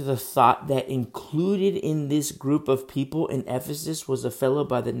adhere to the thought that included in this group of people in Ephesus was a fellow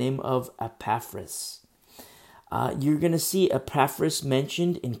by the name of Epaphras. You're going to see Epaphras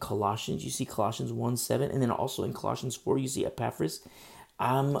mentioned in Colossians. You see Colossians 1:7, and then also in Colossians 4, you see Epaphras.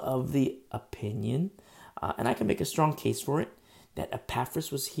 I'm of the opinion, and I can make a strong case for it, that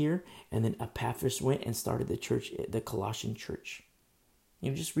Epaphras was here, and then Epaphras went and started the church, the Colossian church.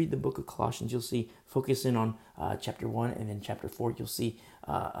 Just read the book of Colossians. You'll see, focus in on chapter 1 and then chapter 4, you'll see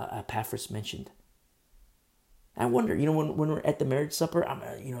Epaphras mentioned. I wonder, when we're at the marriage supper, I'm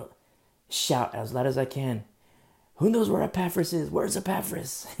going to, shout as loud as I can. Who knows where Epaphras is? Where's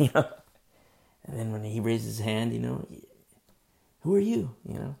Epaphras? And then when he raises his hand, who are you?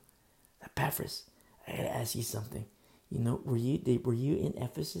 Epaphras, I got to ask you something. Were you in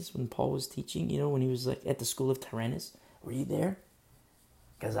Ephesus when Paul was teaching, when he was like at the school of Tyrannus? Were you there?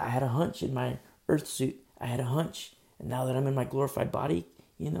 Because I had a hunch in my earth suit. I had a hunch. And now that I'm in my glorified body,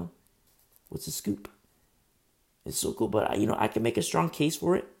 what's the scoop? It's so cool. But, I can make a strong case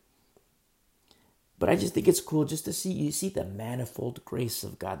for it. But I just think it's cool just to see the manifold grace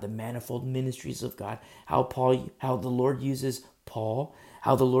of God, the manifold ministries of God, how the Lord uses Paul,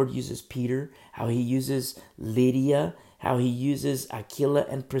 how the Lord uses Peter, how he uses Lydia, how he uses Aquila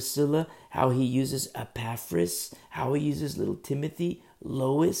and Priscilla, how he uses Epaphras, how he uses little Timothy,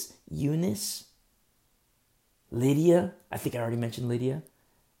 Lois, Eunice, Lydia. I think I already mentioned Lydia,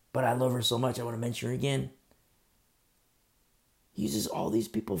 but I love her so much I want to mention her again. He uses all these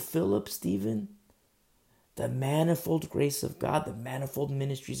people, Philip, Stephen. The manifold grace of God, the manifold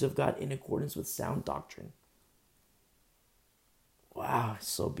ministries of God in accordance with sound doctrine. Wow, it's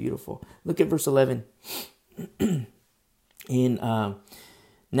so beautiful. Look at verse 11.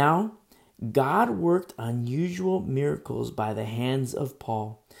 Now, God worked unusual miracles by the hands of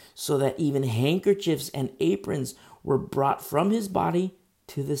Paul, so that even handkerchiefs and aprons were brought from his body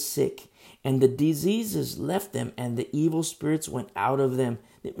to the sick, and the diseases left them, and the evil spirits went out of them.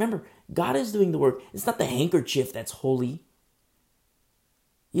 Remember, God is doing the work. It's not the handkerchief that's holy.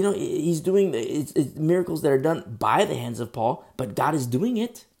 He's doing it's miracles that are done by the hands of Paul, but God is doing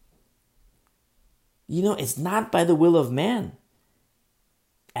it. It's not by the will of man,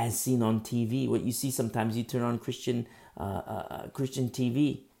 as seen on TV. What you see sometimes, you turn on Christian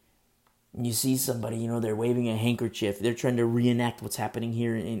TV, and you see somebody, they're waving a handkerchief. They're trying to reenact what's happening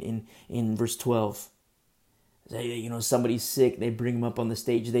here in verse 12. Somebody's sick, they bring them up on the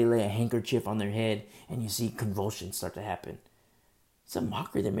stage, they lay a handkerchief on their head, and you see convulsions start to happen. It's a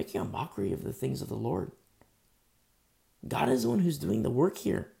mockery. They're making a mockery of the things of the Lord. God is the one who's doing the work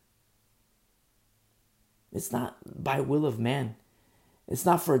here. It's not by will of man. It's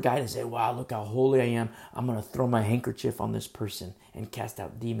not for a guy to say, wow, look how holy I am. I'm going to throw my handkerchief on this person and cast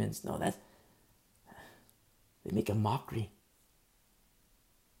out demons. No, they make a mockery.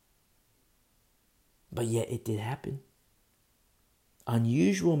 But yet it did happen.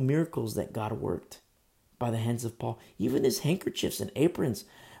 Unusual miracles that God worked by the hands of Paul. Even his handkerchiefs and aprons,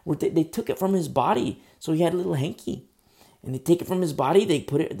 they took it from his body. So he had a little hanky. And they take it from his body, they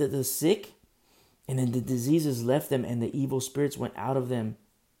put it to the sick, and then the diseases left them and the evil spirits went out of them.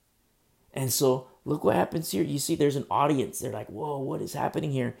 And so look what happens here. You see there's an audience. They're like, whoa, what is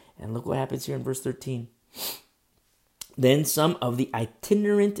happening here? And look what happens here in verse 13. Then some of the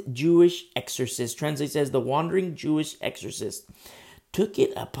itinerant Jewish exorcists, translates as the wandering Jewish exorcists, took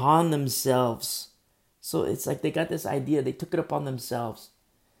it upon themselves. So it's like they got this idea. They took it upon themselves.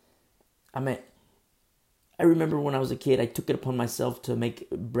 I remember when I was a kid, I took it upon myself to make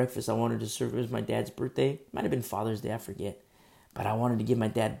breakfast. I wanted to serve. It was my dad's birthday. Might have been Father's Day, I forget. But I wanted to give my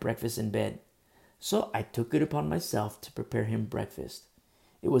dad breakfast in bed. So I took it upon myself to prepare him breakfast.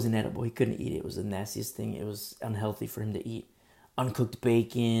 It wasn't edible. He couldn't eat it. It was the nastiest thing. It was unhealthy for him to eat. Uncooked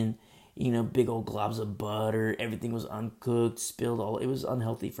bacon, big old globs of butter. Everything was uncooked, spilled all. It was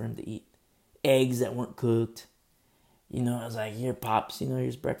unhealthy for him to eat. Eggs that weren't cooked. I was like, here, Pops,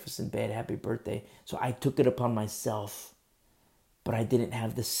 here's breakfast in bed. Happy birthday. So I took it upon myself. But I didn't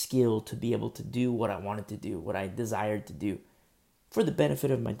have the skill to be able to do what I wanted to do, what I desired to do, for the benefit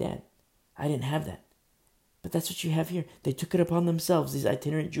of my dad. I didn't have that. But that's what you have here. They took it upon themselves, these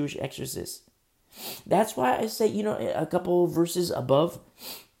itinerant Jewish exorcists. That's why I say, a couple verses above,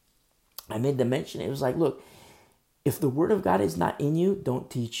 I made the mention. It was like, look, if the word of God is not in you, don't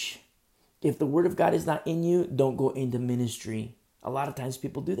teach. If the word of God is not in you, don't go into ministry. A lot of times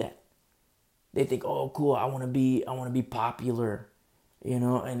people do that. They think, oh, cool, I want to be popular,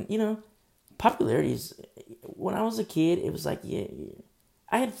 and popularity is, when I was a kid, it was like, yeah,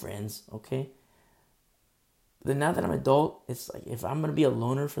 I had friends, okay? But now that I'm an adult, it's like, if I'm going to be a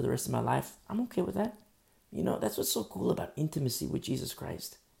loner for the rest of my life, I'm okay with that. That's what's so cool about intimacy with Jesus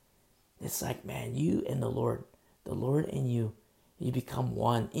Christ. It's like, man, you and the Lord and you become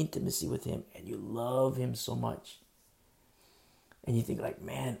one, intimacy with him, and you love him so much. And you think like,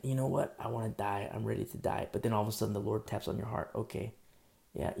 man, you know what? I want to die. I'm ready to die. But then all of a sudden the Lord taps on your heart. Okay,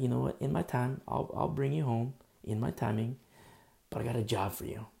 yeah, you know what? In my time, I'll bring you home in my timing. but I got a job for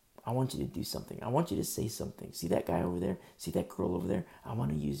you. I want you to do something. I want you to say something. See that guy over there? See that girl over there? I want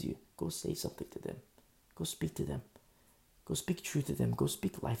to use you. Go say something to them. Go speak to them. Go speak truth to them. Go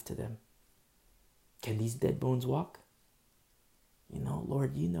speak life to them. Can these dead bones walk?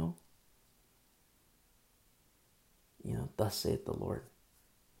 Lord, thus saith the Lord.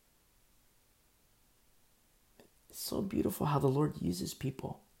 It's so beautiful how the Lord uses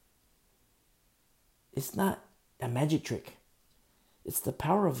people. It's not a magic trick. It's the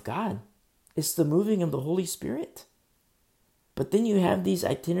power of God. It's the moving of the Holy Spirit. But then you have these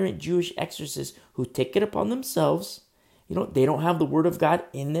itinerant Jewish exorcists who take it upon themselves. They don't have the Word of God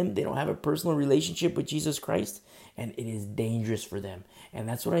in them. They don't have a personal relationship with Jesus Christ. And it is dangerous for them. And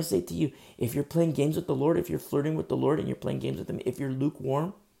that's what I say to you. If you're playing games with the Lord, if you're flirting with the Lord and you're playing games with Him, if you're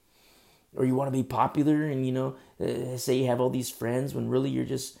lukewarm, or you want to be popular and, say you have all these friends when really you're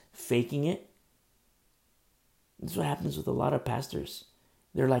just faking it. That's what happens with a lot of pastors.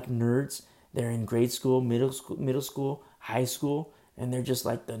 They're like nerds. They're in grade school, middle school, high school, and they're just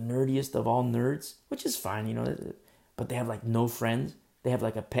like the nerdiest of all nerds, which is fine, but they have like no friends. They have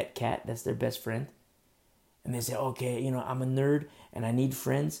like a pet cat. That's their best friend. And they say, okay, I'm a nerd and I need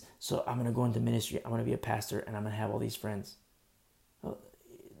friends. So I'm going to go into ministry. I'm going to be a pastor and I'm going to have all these friends. Well,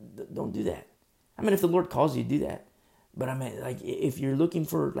 don't do that. If the Lord calls you, do that. But if you're looking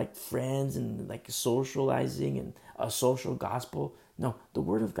for like friends and like socializing and a social gospel, no, the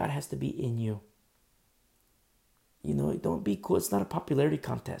Word of God has to be in you. Don't be cool. It's not a popularity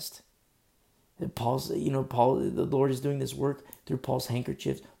contest. Paul, the Lord is doing this work through Paul's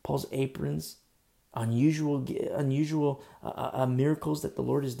handkerchiefs, Paul's aprons, unusual miracles that the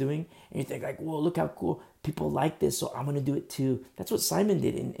Lord is doing. And you think like, whoa, look how cool. People like this, so I'm going to do it too. That's what Simon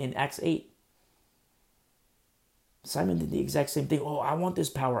did in Acts 8. Simon did the exact same thing. Oh, I want this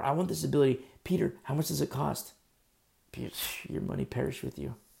power. I want this ability. Peter, how much does it cost? Peter, your money perish with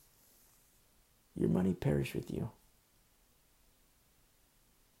you. Your money perish with you.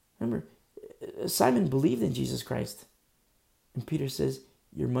 Remember, Simon believed in Jesus Christ. And Peter says,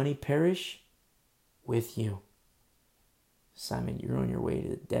 your money perish with you. Simon, you're on your way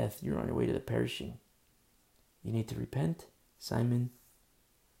to death. You're on your way to the perishing. You need to repent, Simon.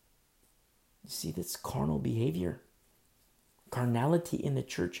 You see, that's carnal behavior. Carnality in the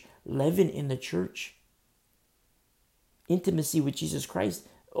church. Leaven in the church. Intimacy with Jesus Christ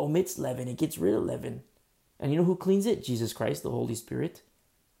omits leaven. It gets rid of leaven. And you know who cleans it? Jesus Christ, the Holy Spirit.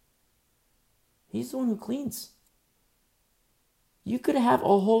 He's the one who cleans. You could have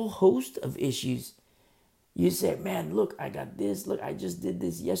a whole host of issues. You say, man, look, I got this. Look, I just did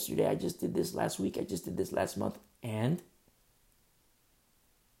this yesterday. I just did this last week. I just did this last month. And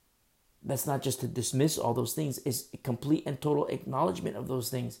that's not just to dismiss all those things. It's a complete and total acknowledgement of those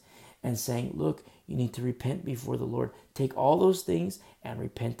things and saying, look, you need to repent before the Lord. Take all those things and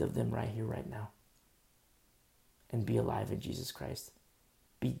repent of them right here, right now. And be alive in Jesus Christ.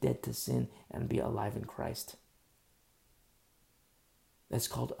 Be dead to sin and be alive in Christ. That's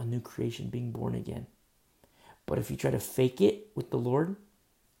called a new creation, being born again. But if you try to fake it with the Lord,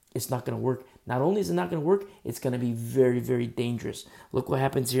 it's not going to work. Not only is it not going to work, it's going to be very, very dangerous. Look what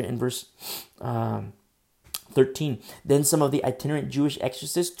happens here in verse 13. Then some of the itinerant Jewish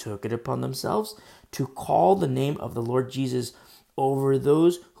exorcists took it upon themselves to call the name of the Lord Jesus over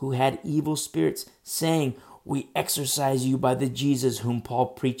those who had evil spirits, saying, we exorcise you by the Jesus whom Paul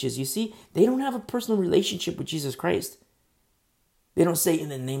preaches. You see, they don't have a personal relationship with Jesus Christ. They don't say in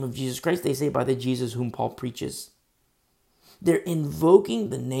the name of Jesus Christ. They say by the Jesus whom Paul preaches. They're invoking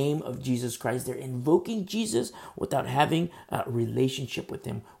the name of Jesus Christ. They're invoking Jesus without having a relationship with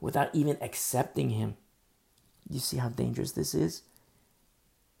him, without even accepting him. You see how dangerous this is?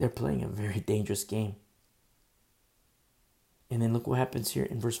 They're playing a very dangerous game. And then look what happens here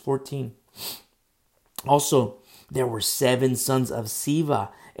in verse 14. Also, there were 7 sons of Sceva,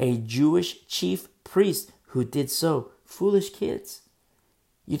 a Jewish chief priest, who did so. Foolish kids.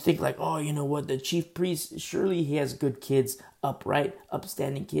 You think like, oh, you know what? The chief priest, surely he has good kids, upright,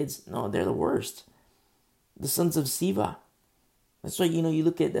 upstanding kids. No, they're the worst. The sons of Sceva. That's why, you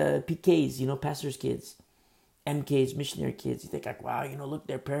look at PKs, pastors' kids, MKs, missionary kids. You think like, wow, look,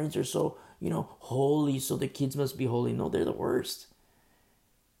 their parents are so, holy, so the kids must be holy. No, they're the worst.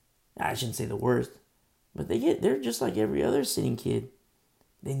 I shouldn't say the worst, but they're just like every other sinning kid.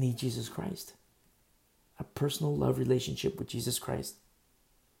 They need Jesus Christ. A personal love relationship with Jesus Christ.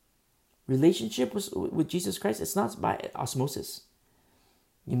 Relationship with Jesus Christ, it's not by osmosis.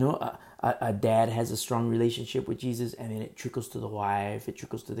 A dad has a strong relationship with Jesus and then it trickles to the wife, it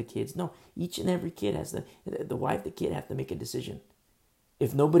trickles to the kids. No, each and every kid has the wife, the kid have to make a decision.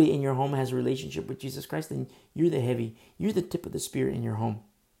 If nobody in your home has a relationship with Jesus Christ, then you're the tip of the spear in your home.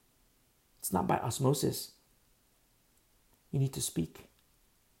 It's not by osmosis. You need to speak.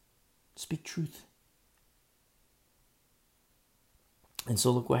 Speak truth. And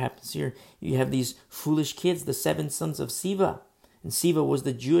so look what happens here. You have these foolish kids, the 7 sons of Sceva. And Sceva was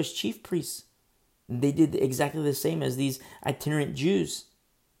the Jewish chief priest. And they did exactly the same as these itinerant Jews.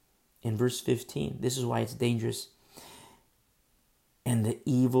 In verse 15, this is why it's dangerous. And the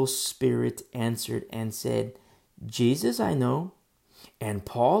evil spirit answered and said, Jesus I know, and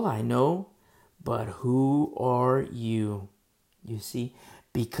Paul I know, but who are you? You see,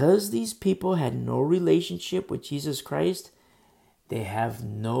 because these people had no relationship with Jesus Christ, they have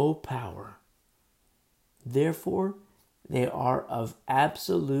no power. Therefore, they are of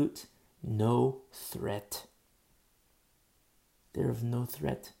absolute no threat. They're of no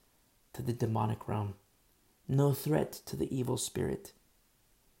threat to the demonic realm. No threat to the evil spirit.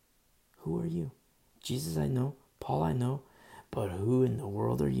 Who are you? Jesus I know, Paul I know, but who in the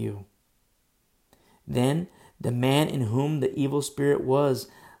world are you? Then the man in whom the evil spirit was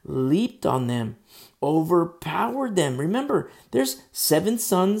leaped on them, overpowered them. Remember, there's 7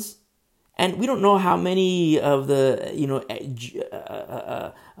 sons, and we don't know how many of the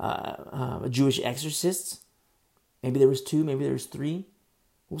Jewish exorcists. Maybe there was 2, maybe there was 3.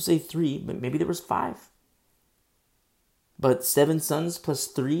 We'll say 3, but maybe there was 5. But 7 sons plus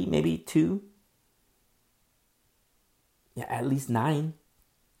 3, maybe 2. Yeah, at least 9.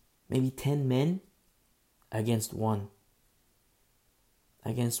 Maybe 10 men against 1.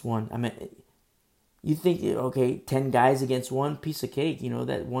 Against 1. I mean, you think, okay, 10 guys against 1 piece of cake,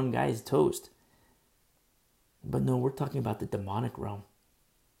 that one guy is toast. But no, we're talking about the demonic realm.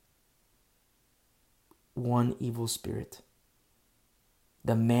 1 evil spirit.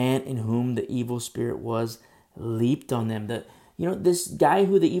 The man in whom the evil spirit was leaped on them. This guy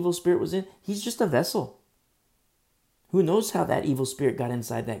who the evil spirit was in, he's just a vessel. Who knows how that evil spirit got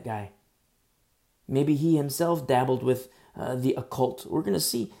inside that guy? Maybe he himself dabbled with the occult. We're going to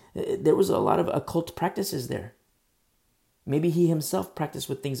see there was a lot of occult practices there. Maybe he himself practiced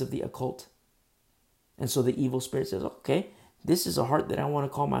with things of the occult. And so the evil spirit says, okay, this is a heart that I want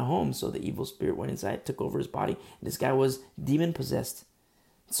to call my home. So the evil spirit went inside, took over his body. This guy was demon possessed.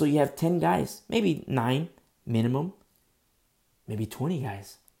 So you have 10 guys, maybe 9 minimum, maybe 20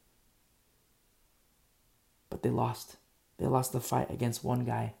 guys. But they lost. They lost the fight against 1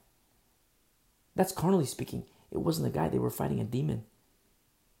 guy. That's carnally speaking. It wasn't a guy. They were fighting a demon.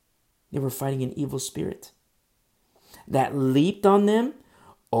 They were fighting an evil spirit that leaped on them,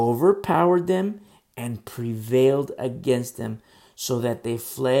 overpowered them, and prevailed against them, so that they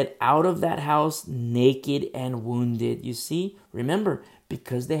fled out of that house naked and wounded. You see, remember,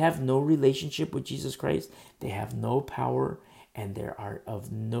 because they have no relationship with Jesus Christ, they have no power, and they are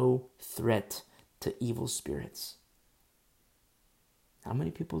of no threat to evil spirits. How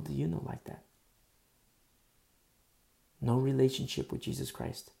many people do you know like that? No relationship with Jesus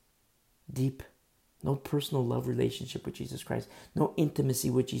Christ. Deep. No personal love relationship with Jesus Christ. No intimacy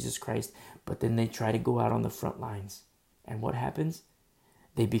with Jesus Christ. But then they try to go out on the front lines. And what happens?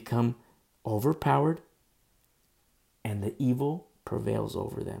 They become overpowered, and the evil prevails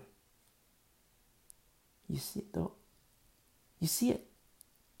over them. You see it though? You see it.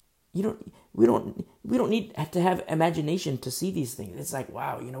 We don't need to have imagination to see these things. It's like,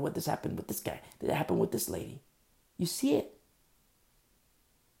 wow, you know what? This happened with this guy. That happened with this lady. You see it.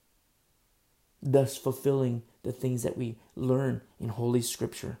 Thus fulfilling the things that we learn in Holy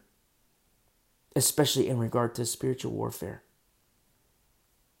Scripture, especially in regard to spiritual warfare.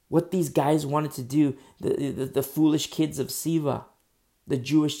 What these guys wanted to do, the foolish kids of Sceva, the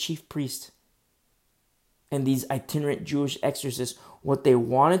Jewish chief priest, and these itinerant Jewish exorcists, what they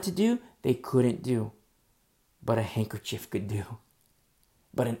wanted to do, they couldn't do. But a handkerchief could do.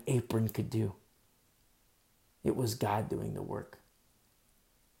 But an apron could do. It was God doing the work.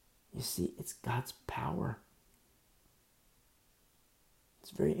 You see, it's God's power.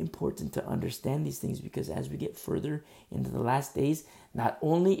 It's very important to understand these things, because as we get further into the last days, not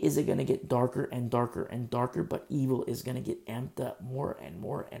only is it going to get darker and darker and darker, but evil is going to get amped up more and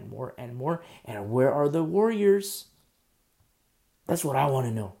more and more and more. And where are the warriors? That's what I want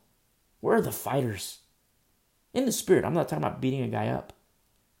to know. Where are the fighters? In the spirit. I'm not talking about beating a guy up.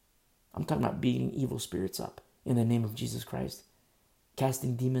 I'm talking about beating evil spirits up in the name of Jesus Christ.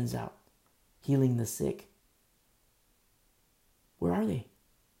 Casting demons out. Healing the sick. Where are they?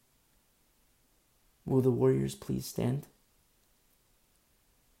 Will the warriors please stand?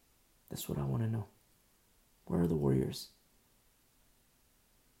 That's what I want to know. Where are the warriors?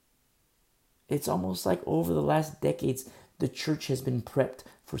 It's almost like over the last decades, The church has been prepped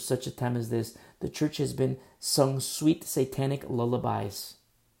for such a time as this. The church has been sung sweet satanic lullabies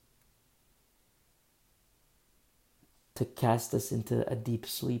to cast us into a deep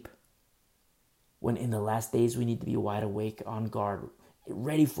sleep. When in the last days we need to be wide awake, on guard,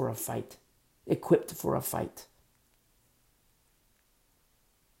 ready for a fight, equipped for a fight.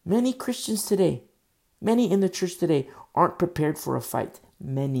 Many Christians today, many in the church today aren't prepared for a fight.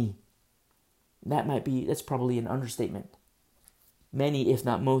 Many. That's probably an understatement. Many, if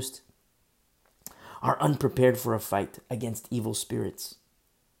not most, are unprepared for a fight against evil spirits.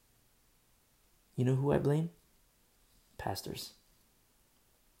 You know who I blame? Pastors.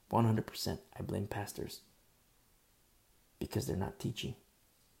 100% I blame pastors. Because they're not teaching.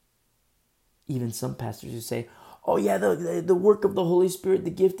 Even some pastors who say, oh yeah, the work of the Holy Spirit,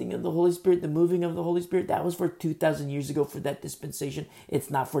 the gifting of the Holy Spirit, the moving of the Holy Spirit, that was for 2,000 years ago for that dispensation. It's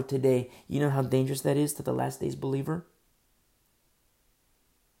not for today. You know how dangerous that is to the last days believer?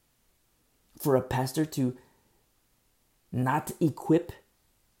 For a pastor to not equip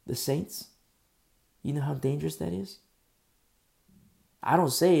the saints? You know how dangerous that is? I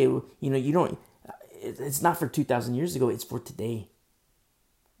don't say, it's not for 2,000 years ago, it's for today.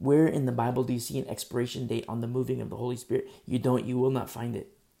 Where in the Bible do you see an expiration date on the moving of the Holy Spirit? You will not find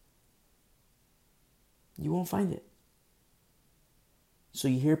it. You won't find it. So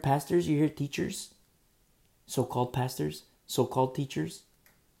you hear pastors, you hear teachers, so-called pastors, so-called teachers,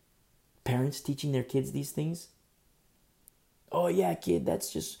 parents teaching their kids these things. Oh yeah, kid, that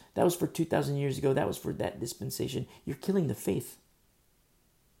was for 2,000 years ago. That was for that dispensation. You're killing the faith.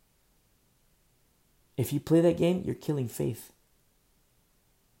 If you play that game, you're killing faith.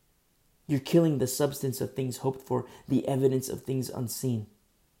 You're killing the substance of things hoped for, the evidence of things unseen.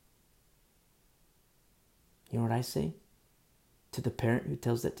 You know what I say? To the parent who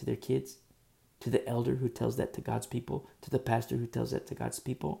tells that to their kids, to the elder who tells that to God's people, to the pastor who tells that to God's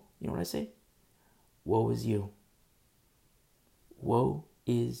people. You know what I say? Woe is you. Woe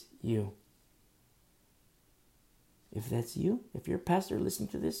is you. If that's you, if you're a pastor listening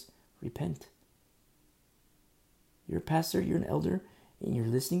to this, repent. You're a pastor, you're an elder, and you're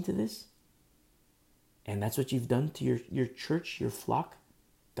listening to this, and that's what you've done to your church, your flock,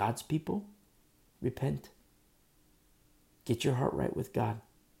 God's people, repent. Get your heart right with God.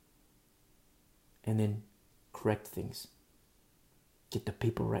 And then correct things. Get the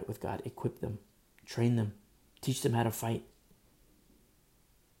people right with God. Equip them. Train them. Teach them how to fight.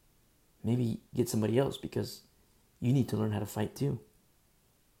 Maybe get somebody else because you need to learn how to fight too.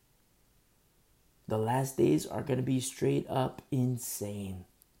 The last days are going to be straight up insane.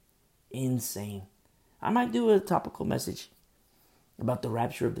 Insane. I might do a topical message about the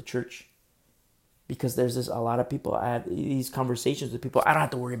rapture of the church. Because there's a lot of people, I have these conversations with people. I don't have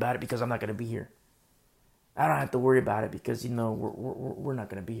to worry about it because I'm not going to be here. I don't have to worry about it because, we're not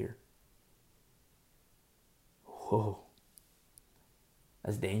going to be here. Whoa.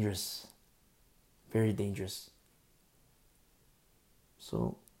 That's dangerous. Very dangerous.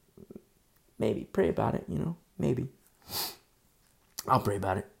 So, maybe pray about it, maybe. I'll pray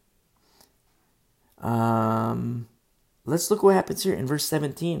about it. Let's look what happens here in verse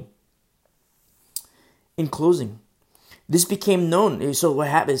 17. In closing, this became known. So what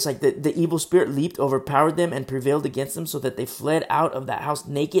happened? It's like the evil spirit leaped, overpowered them, and prevailed against them so that they fled out of that house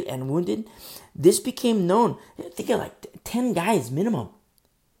naked and wounded. This became known. Think of like 10 guys minimum.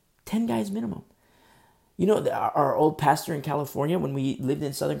 10 guys minimum. Our old pastor in California, when we lived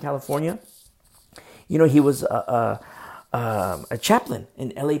in Southern California, he was a chaplain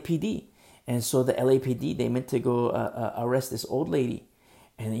in LAPD. And so the LAPD, they meant to go arrest this old lady.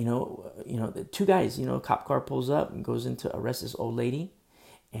 And, the two guys, a cop car pulls up and goes in to arrest this old lady.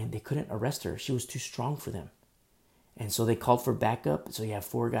 And they couldn't arrest her. She was too strong for them. And so they called for backup. So you have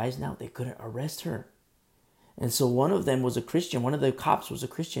 4 guys now. They couldn't arrest her. And so one of them was a Christian. One of the cops was a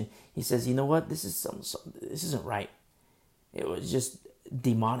Christian. He says, you know what? This isn't right. It was just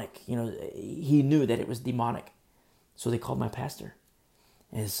demonic. He knew that it was demonic. So they called my pastor.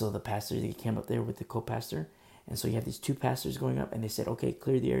 And so the pastor, he came up there with the co-pastor. And so you have these 2 pastors going up, and they said, okay,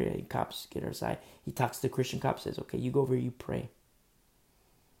 clear the area. And cops, get our side. He talks to the Christian cop, says, okay, you go over here, you pray.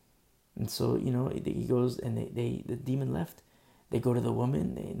 And so, he goes, and the demon left. They go to the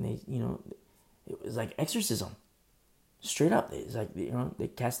woman, and it was like exorcism. Straight up. It's like, they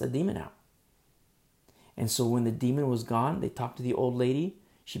cast the demon out. And so when the demon was gone, they talked to the old lady.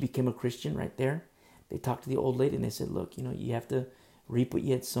 She became a Christian right there. They talked to the old lady, and they said, look, you have to reap what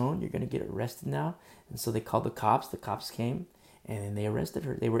you had sown. You're going to get arrested now. And so they called the cops. The cops came, and then they arrested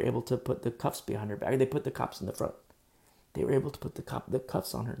her. They were able to put the cuffs behind her back. They put the cops in the front. They were able to put the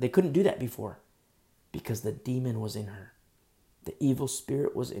cuffs on her. They couldn't do that before because the demon was in her. The evil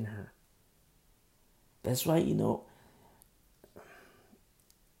spirit was in her. That's why,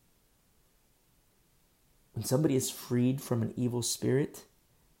 when somebody is freed from an evil spirit,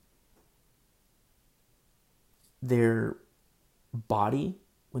 their body,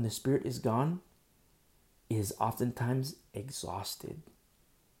 when the spirit is gone, is oftentimes exhausted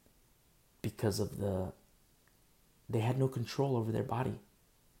because they had no control over their body,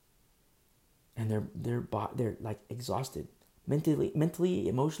 and they're like exhausted mentally,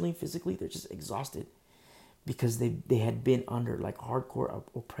 emotionally, physically. They're just exhausted because they had been under like hardcore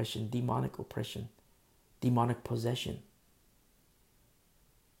oppression, demonic oppression, demonic possession.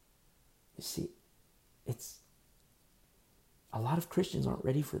 You see, it's a lot of Christians aren't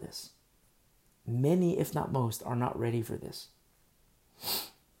ready for this. Many, if not most, are not ready for this.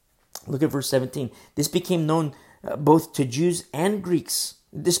 Look at verse 17. This became known both to Jews and Greeks.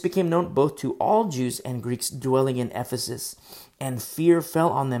 This became known both to all Jews and Greeks dwelling in Ephesus. And fear fell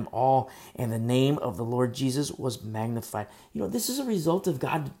on them all, and the name of the Lord Jesus was magnified. This is a result of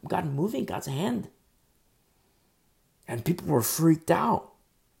God moving, God's hand. And people were freaked out.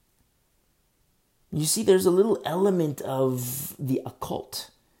 You see, there's a little element of the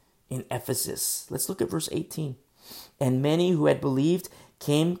occult in Ephesus. Let's look at verse 18. And many who had believed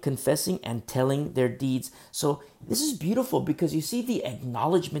came confessing and telling their deeds. So this is beautiful because you see the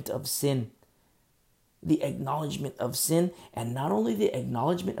acknowledgement of sin. The acknowledgement of sin, and not only the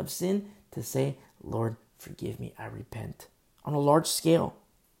acknowledgement of sin, to say, Lord, forgive me, I repent. On a large scale.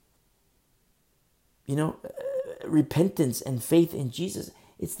 Repentance and faith in Jesus,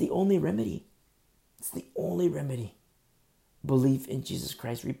 it's the only remedy. It's the only remedy. Belief in Jesus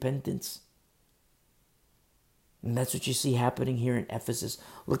Christ, repentance. And that's what you see happening here in Ephesus.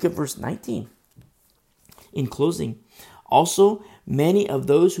 Look at verse 19. In closing, also many of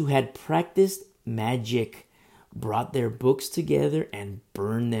those who had practiced magic brought their books together and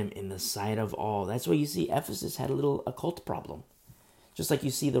burned them in the sight of all. That's why you see Ephesus had a little occult problem. Just like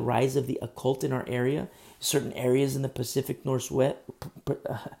you see the rise of the occult in our area, certain areas in the Pacific Northwest,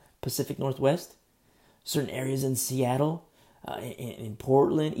 certain areas in Seattle, in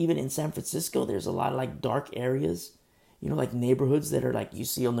Portland, even in San Francisco, there's a lot of like dark areas, like neighborhoods that are like, you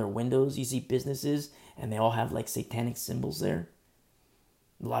see on their windows, you see businesses and they all have like satanic symbols there.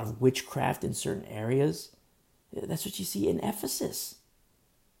 A lot of witchcraft in certain areas. That's what you see in Ephesus.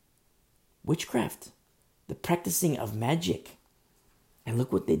 Witchcraft, the practicing of magic. And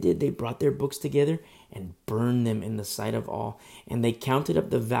look what they did. They brought their books together and burned them in the sight of all. And they counted up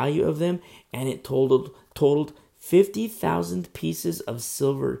the value of them, and it totaled 50,000 pieces of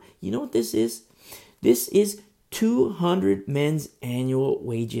silver. You know what this is? This is 200 men's annual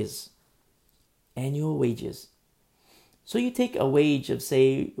wages. Annual wages. So you take a wage of,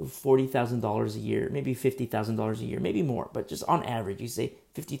 say, $40,000 a year, maybe $50,000 a year, maybe more, but just on average, you say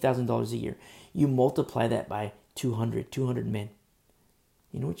 $50,000 a year. You multiply that by 200 men.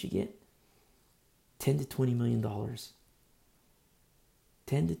 You know what you get? $10 to $20 million. $10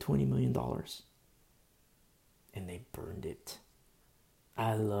 to $20 million. And they burned it.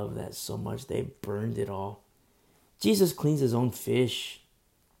 I love that so much. They burned it all. Jesus cleans his own fish.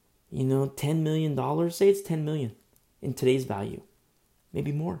 $10 million. Say it's $10 million in today's value.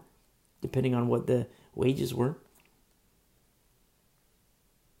 Maybe more, depending on what the wages were.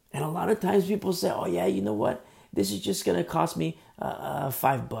 And a lot of times people say, oh yeah, you know what? This is just going to cost me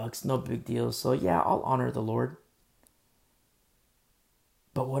 $5. No big deal. So yeah, I'll honor the Lord.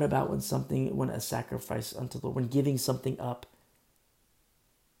 But what about when a sacrifice unto the Lord, when giving something up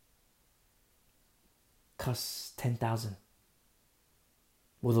costs $10,000?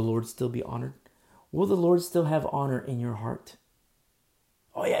 Will the Lord still be honored? Will the Lord still have honor in your heart?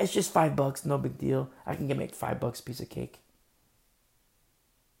 Oh yeah, it's just $5. No big deal. I can make $5 piece of cake.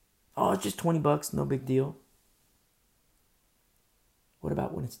 Oh, it's just $20. No big deal. What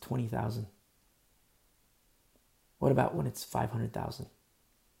about when it's 20,000? What about when it's 500,000?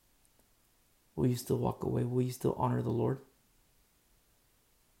 Will you still walk away? Will you still honor the Lord?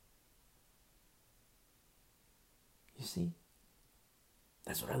 You see?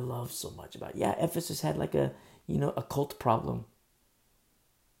 That's what I love so much about it. Yeah, Ephesus had like a cult problem.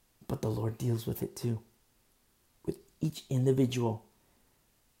 But the Lord deals with it too. With each individual.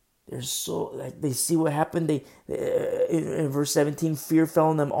 They're so, they see what happened. In verse 17, fear fell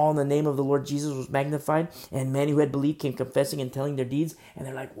on them all, and the name of the Lord Jesus was magnified. And many who had believed came confessing and telling their deeds. And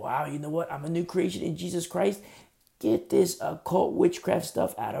they're like, wow, you know what? I'm a new creation in Jesus Christ. Get this occult witchcraft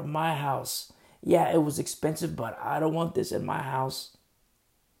stuff out of my house. Yeah, it was expensive, but I don't want this in my house.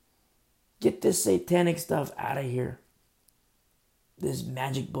 Get this satanic stuff out of here. This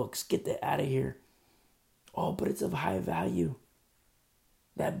magic books, get that out of here. Oh, but it's of high value.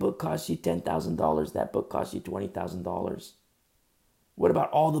 That book costs you $10,000. That book costs you $20,000. What about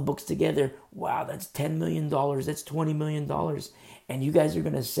all the books together? Wow, that's $10 million. That's $20 million. And you guys are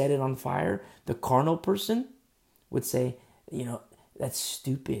going to set it on fire? The carnal person would say, that's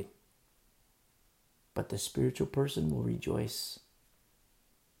stupid. But the spiritual person will rejoice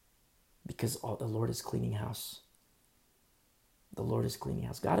because the Lord is cleaning house. The Lord is cleaning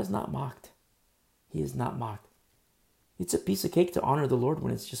house. God is not mocked. He is not mocked. It's a piece of cake to honor the Lord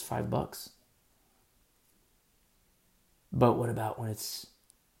when it's just $5. But what about when it's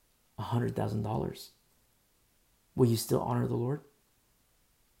 $100,000? Will you still honor the Lord?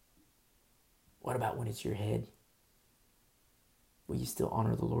 What about when it's your head? Will you still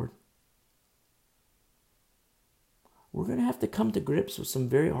honor the Lord? We're going to have to come to grips with some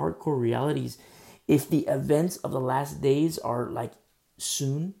very hardcore realities. If the events of the last days are like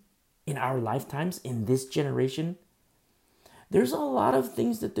soon in our lifetimes, in this generation, there's a lot of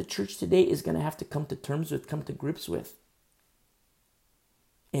things that the church today is going to have to come to terms with, come to grips with.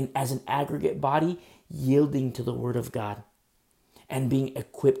 And as an aggregate body, yielding to the Word of God and being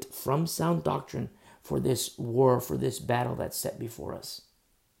equipped from sound doctrine for this war, for this battle that's set before us.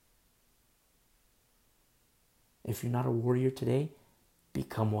 If you're not a warrior today,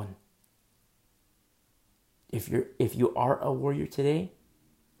 become one. If you are a warrior today,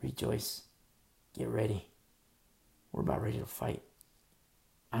 rejoice. Get ready. We're about ready to fight.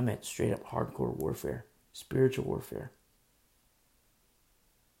 I'm at straight up hardcore warfare, spiritual warfare.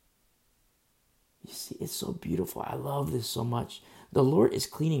 You see, it's so beautiful. I love this so much. The Lord is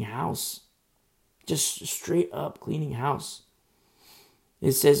cleaning house. Just straight up cleaning house.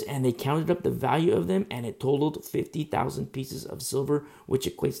 It says, and they counted up the value of them, and it totaled 50,000 pieces of silver, which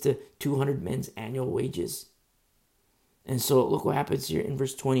equates to 200 men's annual wages. And so look what happens here in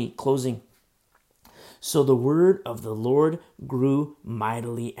verse 20, closing. So the word of the Lord grew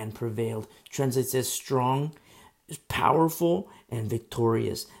mightily and prevailed. Translates as strong, powerful, and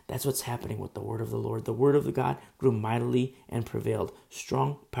victorious. That's what's happening with the word of the Lord. The word of the God grew mightily and prevailed.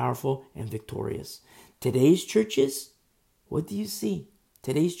 Strong, powerful, and victorious. Today's churches, what do you see?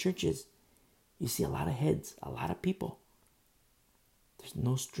 Today's churches, you see a lot of heads, a lot of people. There's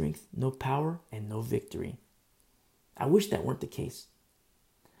no strength, no power, and no victory. I wish that weren't the case.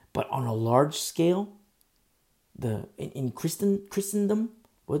 But on a large scale, in Christendom,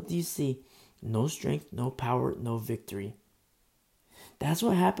 what do you see? No strength, no power, no victory. That's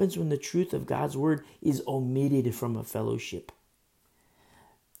what happens when the truth of God's word is omitted from a fellowship.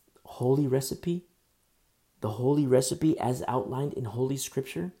 Holy recipe, the holy recipe as outlined in Holy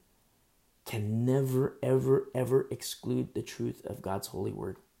Scripture, can never, ever, ever exclude the truth of God's holy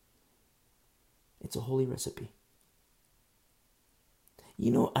word. It's a holy recipe.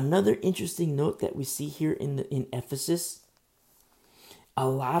 Another interesting note that we see here in Ephesus, a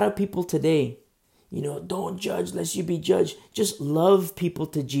lot of people today, don't judge lest you be judged. Just love people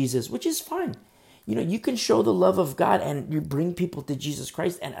to Jesus, which is fine. You can show the love of God and you bring people to Jesus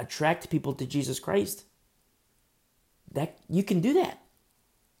Christ and attract people to Jesus Christ. That you can do that.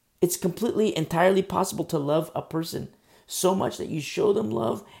 It's completely, entirely possible to love a person so much that you show them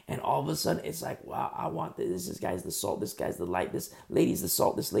love, and all of a sudden it's like, wow, I want this. This guy's the salt, this guy's the light, this lady's the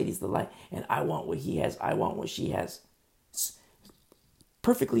salt, this lady's the light, and I want what he has, I want what she has. It's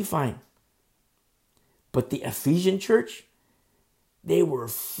perfectly fine. But the Ephesian church, they were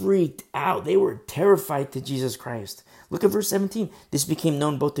freaked out. They were terrified to Jesus Christ. Look at verse 17. This became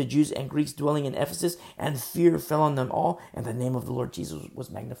known both to Jews and Greeks dwelling in Ephesus, and fear fell on them all, and the name of the Lord Jesus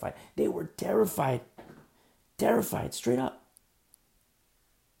was magnified. They were terrified. Terrified, straight up.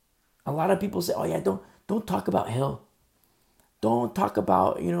 A lot of people say, oh yeah, don't talk about hell. Don't talk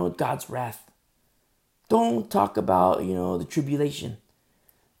about, God's wrath. Don't talk about, the tribulation.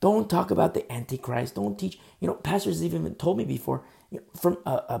 Don't talk about the Antichrist. Don't teach. Pastors even told me before, from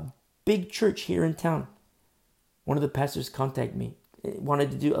a big church here in town, one of the pastors contacted me,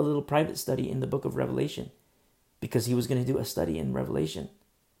 wanted to do a little private study in the book of Revelation because he was going to do a study in Revelation.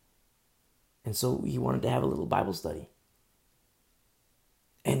 And so he wanted to have a little Bible study.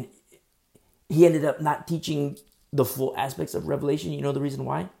 And he ended up not teaching the full aspects of Revelation. You know the reason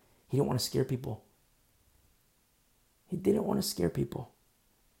why? He didn't want to scare people. He didn't want to scare people.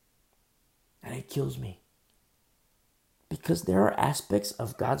 And it kills me. Because there are aspects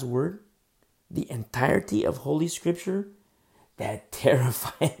of God's word, the entirety of Holy Scripture, that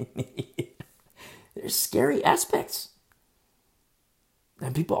terrify me. There's scary aspects.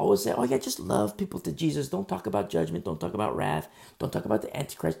 And people always say, oh yeah, just love people to Jesus. Don't talk about judgment. Don't talk about wrath. Don't talk about the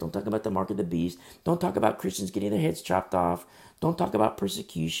Antichrist. Don't talk about the mark of the beast. Don't talk about Christians getting their heads chopped off. Don't talk about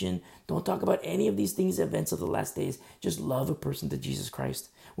persecution. Don't talk about any of these things, events of the last days. Just love a person to Jesus Christ.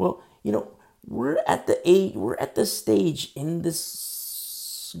 Well, we're at the stage in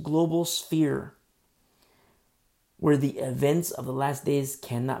this global sphere where the events of the last days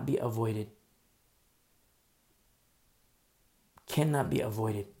cannot be avoided. Cannot be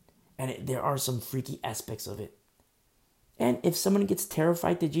avoided. And there are some freaky aspects of it. And if someone gets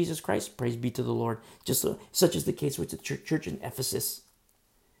terrified to Jesus Christ, praise be to the Lord. Such is the case with the church in Ephesus.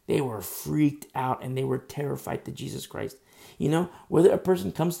 They were freaked out and they were terrified to Jesus Christ. Whether a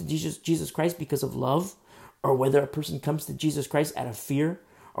person comes to Jesus Christ because of love, or whether a person comes to Jesus Christ out of fear,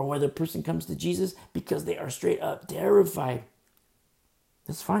 or whether a person comes to Jesus because they are straight up terrified,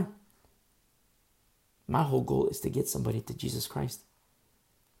 that's fine. My whole goal is to get somebody to Jesus Christ.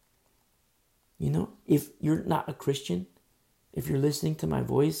 If you're not a Christian, if you're listening to my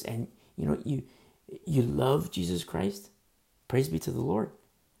voice and you love Jesus Christ, praise be to the Lord.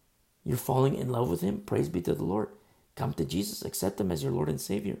 You're falling in love with him, praise be to the Lord. Come to Jesus, accept him as your Lord and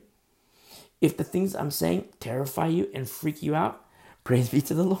Savior. If the things I'm saying terrify you and freak you out, praise be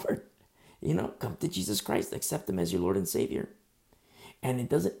to the Lord. Come to Jesus Christ, accept him as your Lord and Savior. And it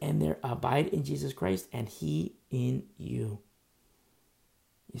doesn't end there. Abide in Jesus Christ and he in you.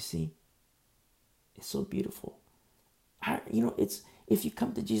 You see? It's so beautiful. It's if you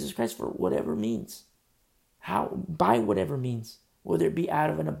come to Jesus Christ for whatever means. By whatever means. Whether it be out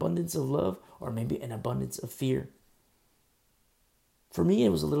of an abundance of love or maybe an abundance of fear. For me, it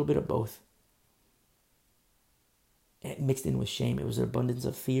was a little bit of both. And mixed in with shame. It was an abundance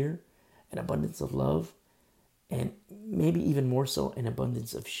of fear, an abundance of love, and maybe even more so an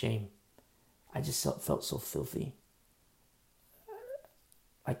abundance of shame. I just felt so filthy.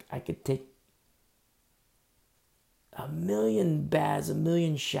 Like I could take a million baths, a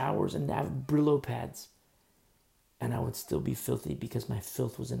million showers, and have Brillo pads, and I would still be filthy because my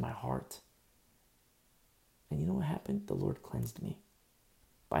filth was in my heart. And you know what happened? The Lord cleansed me.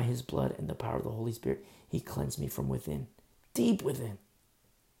 By his blood and the power of the Holy Spirit, he cleansed me from within, deep within.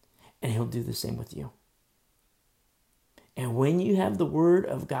 And he'll do the same with you. And when you have the word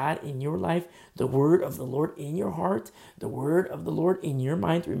of God in your life, the word of the Lord in your heart, the word of the Lord in your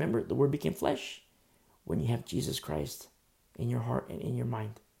mind, remember, the word became flesh. When you have Jesus Christ in your heart and in your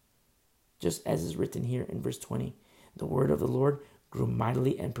mind. Just as is written here in verse 20, the word of the Lord grew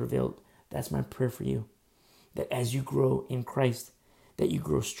mightily and prevailed. That's my prayer for you. That as you grow in Christ, that you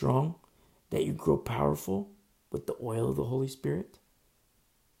grow strong, that you grow powerful with the oil of the Holy Spirit,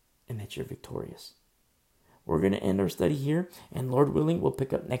 and that you're victorious. We're going to end our study here, and Lord willing, we'll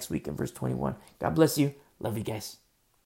pick up next week in verse 21. God bless you. Love you guys.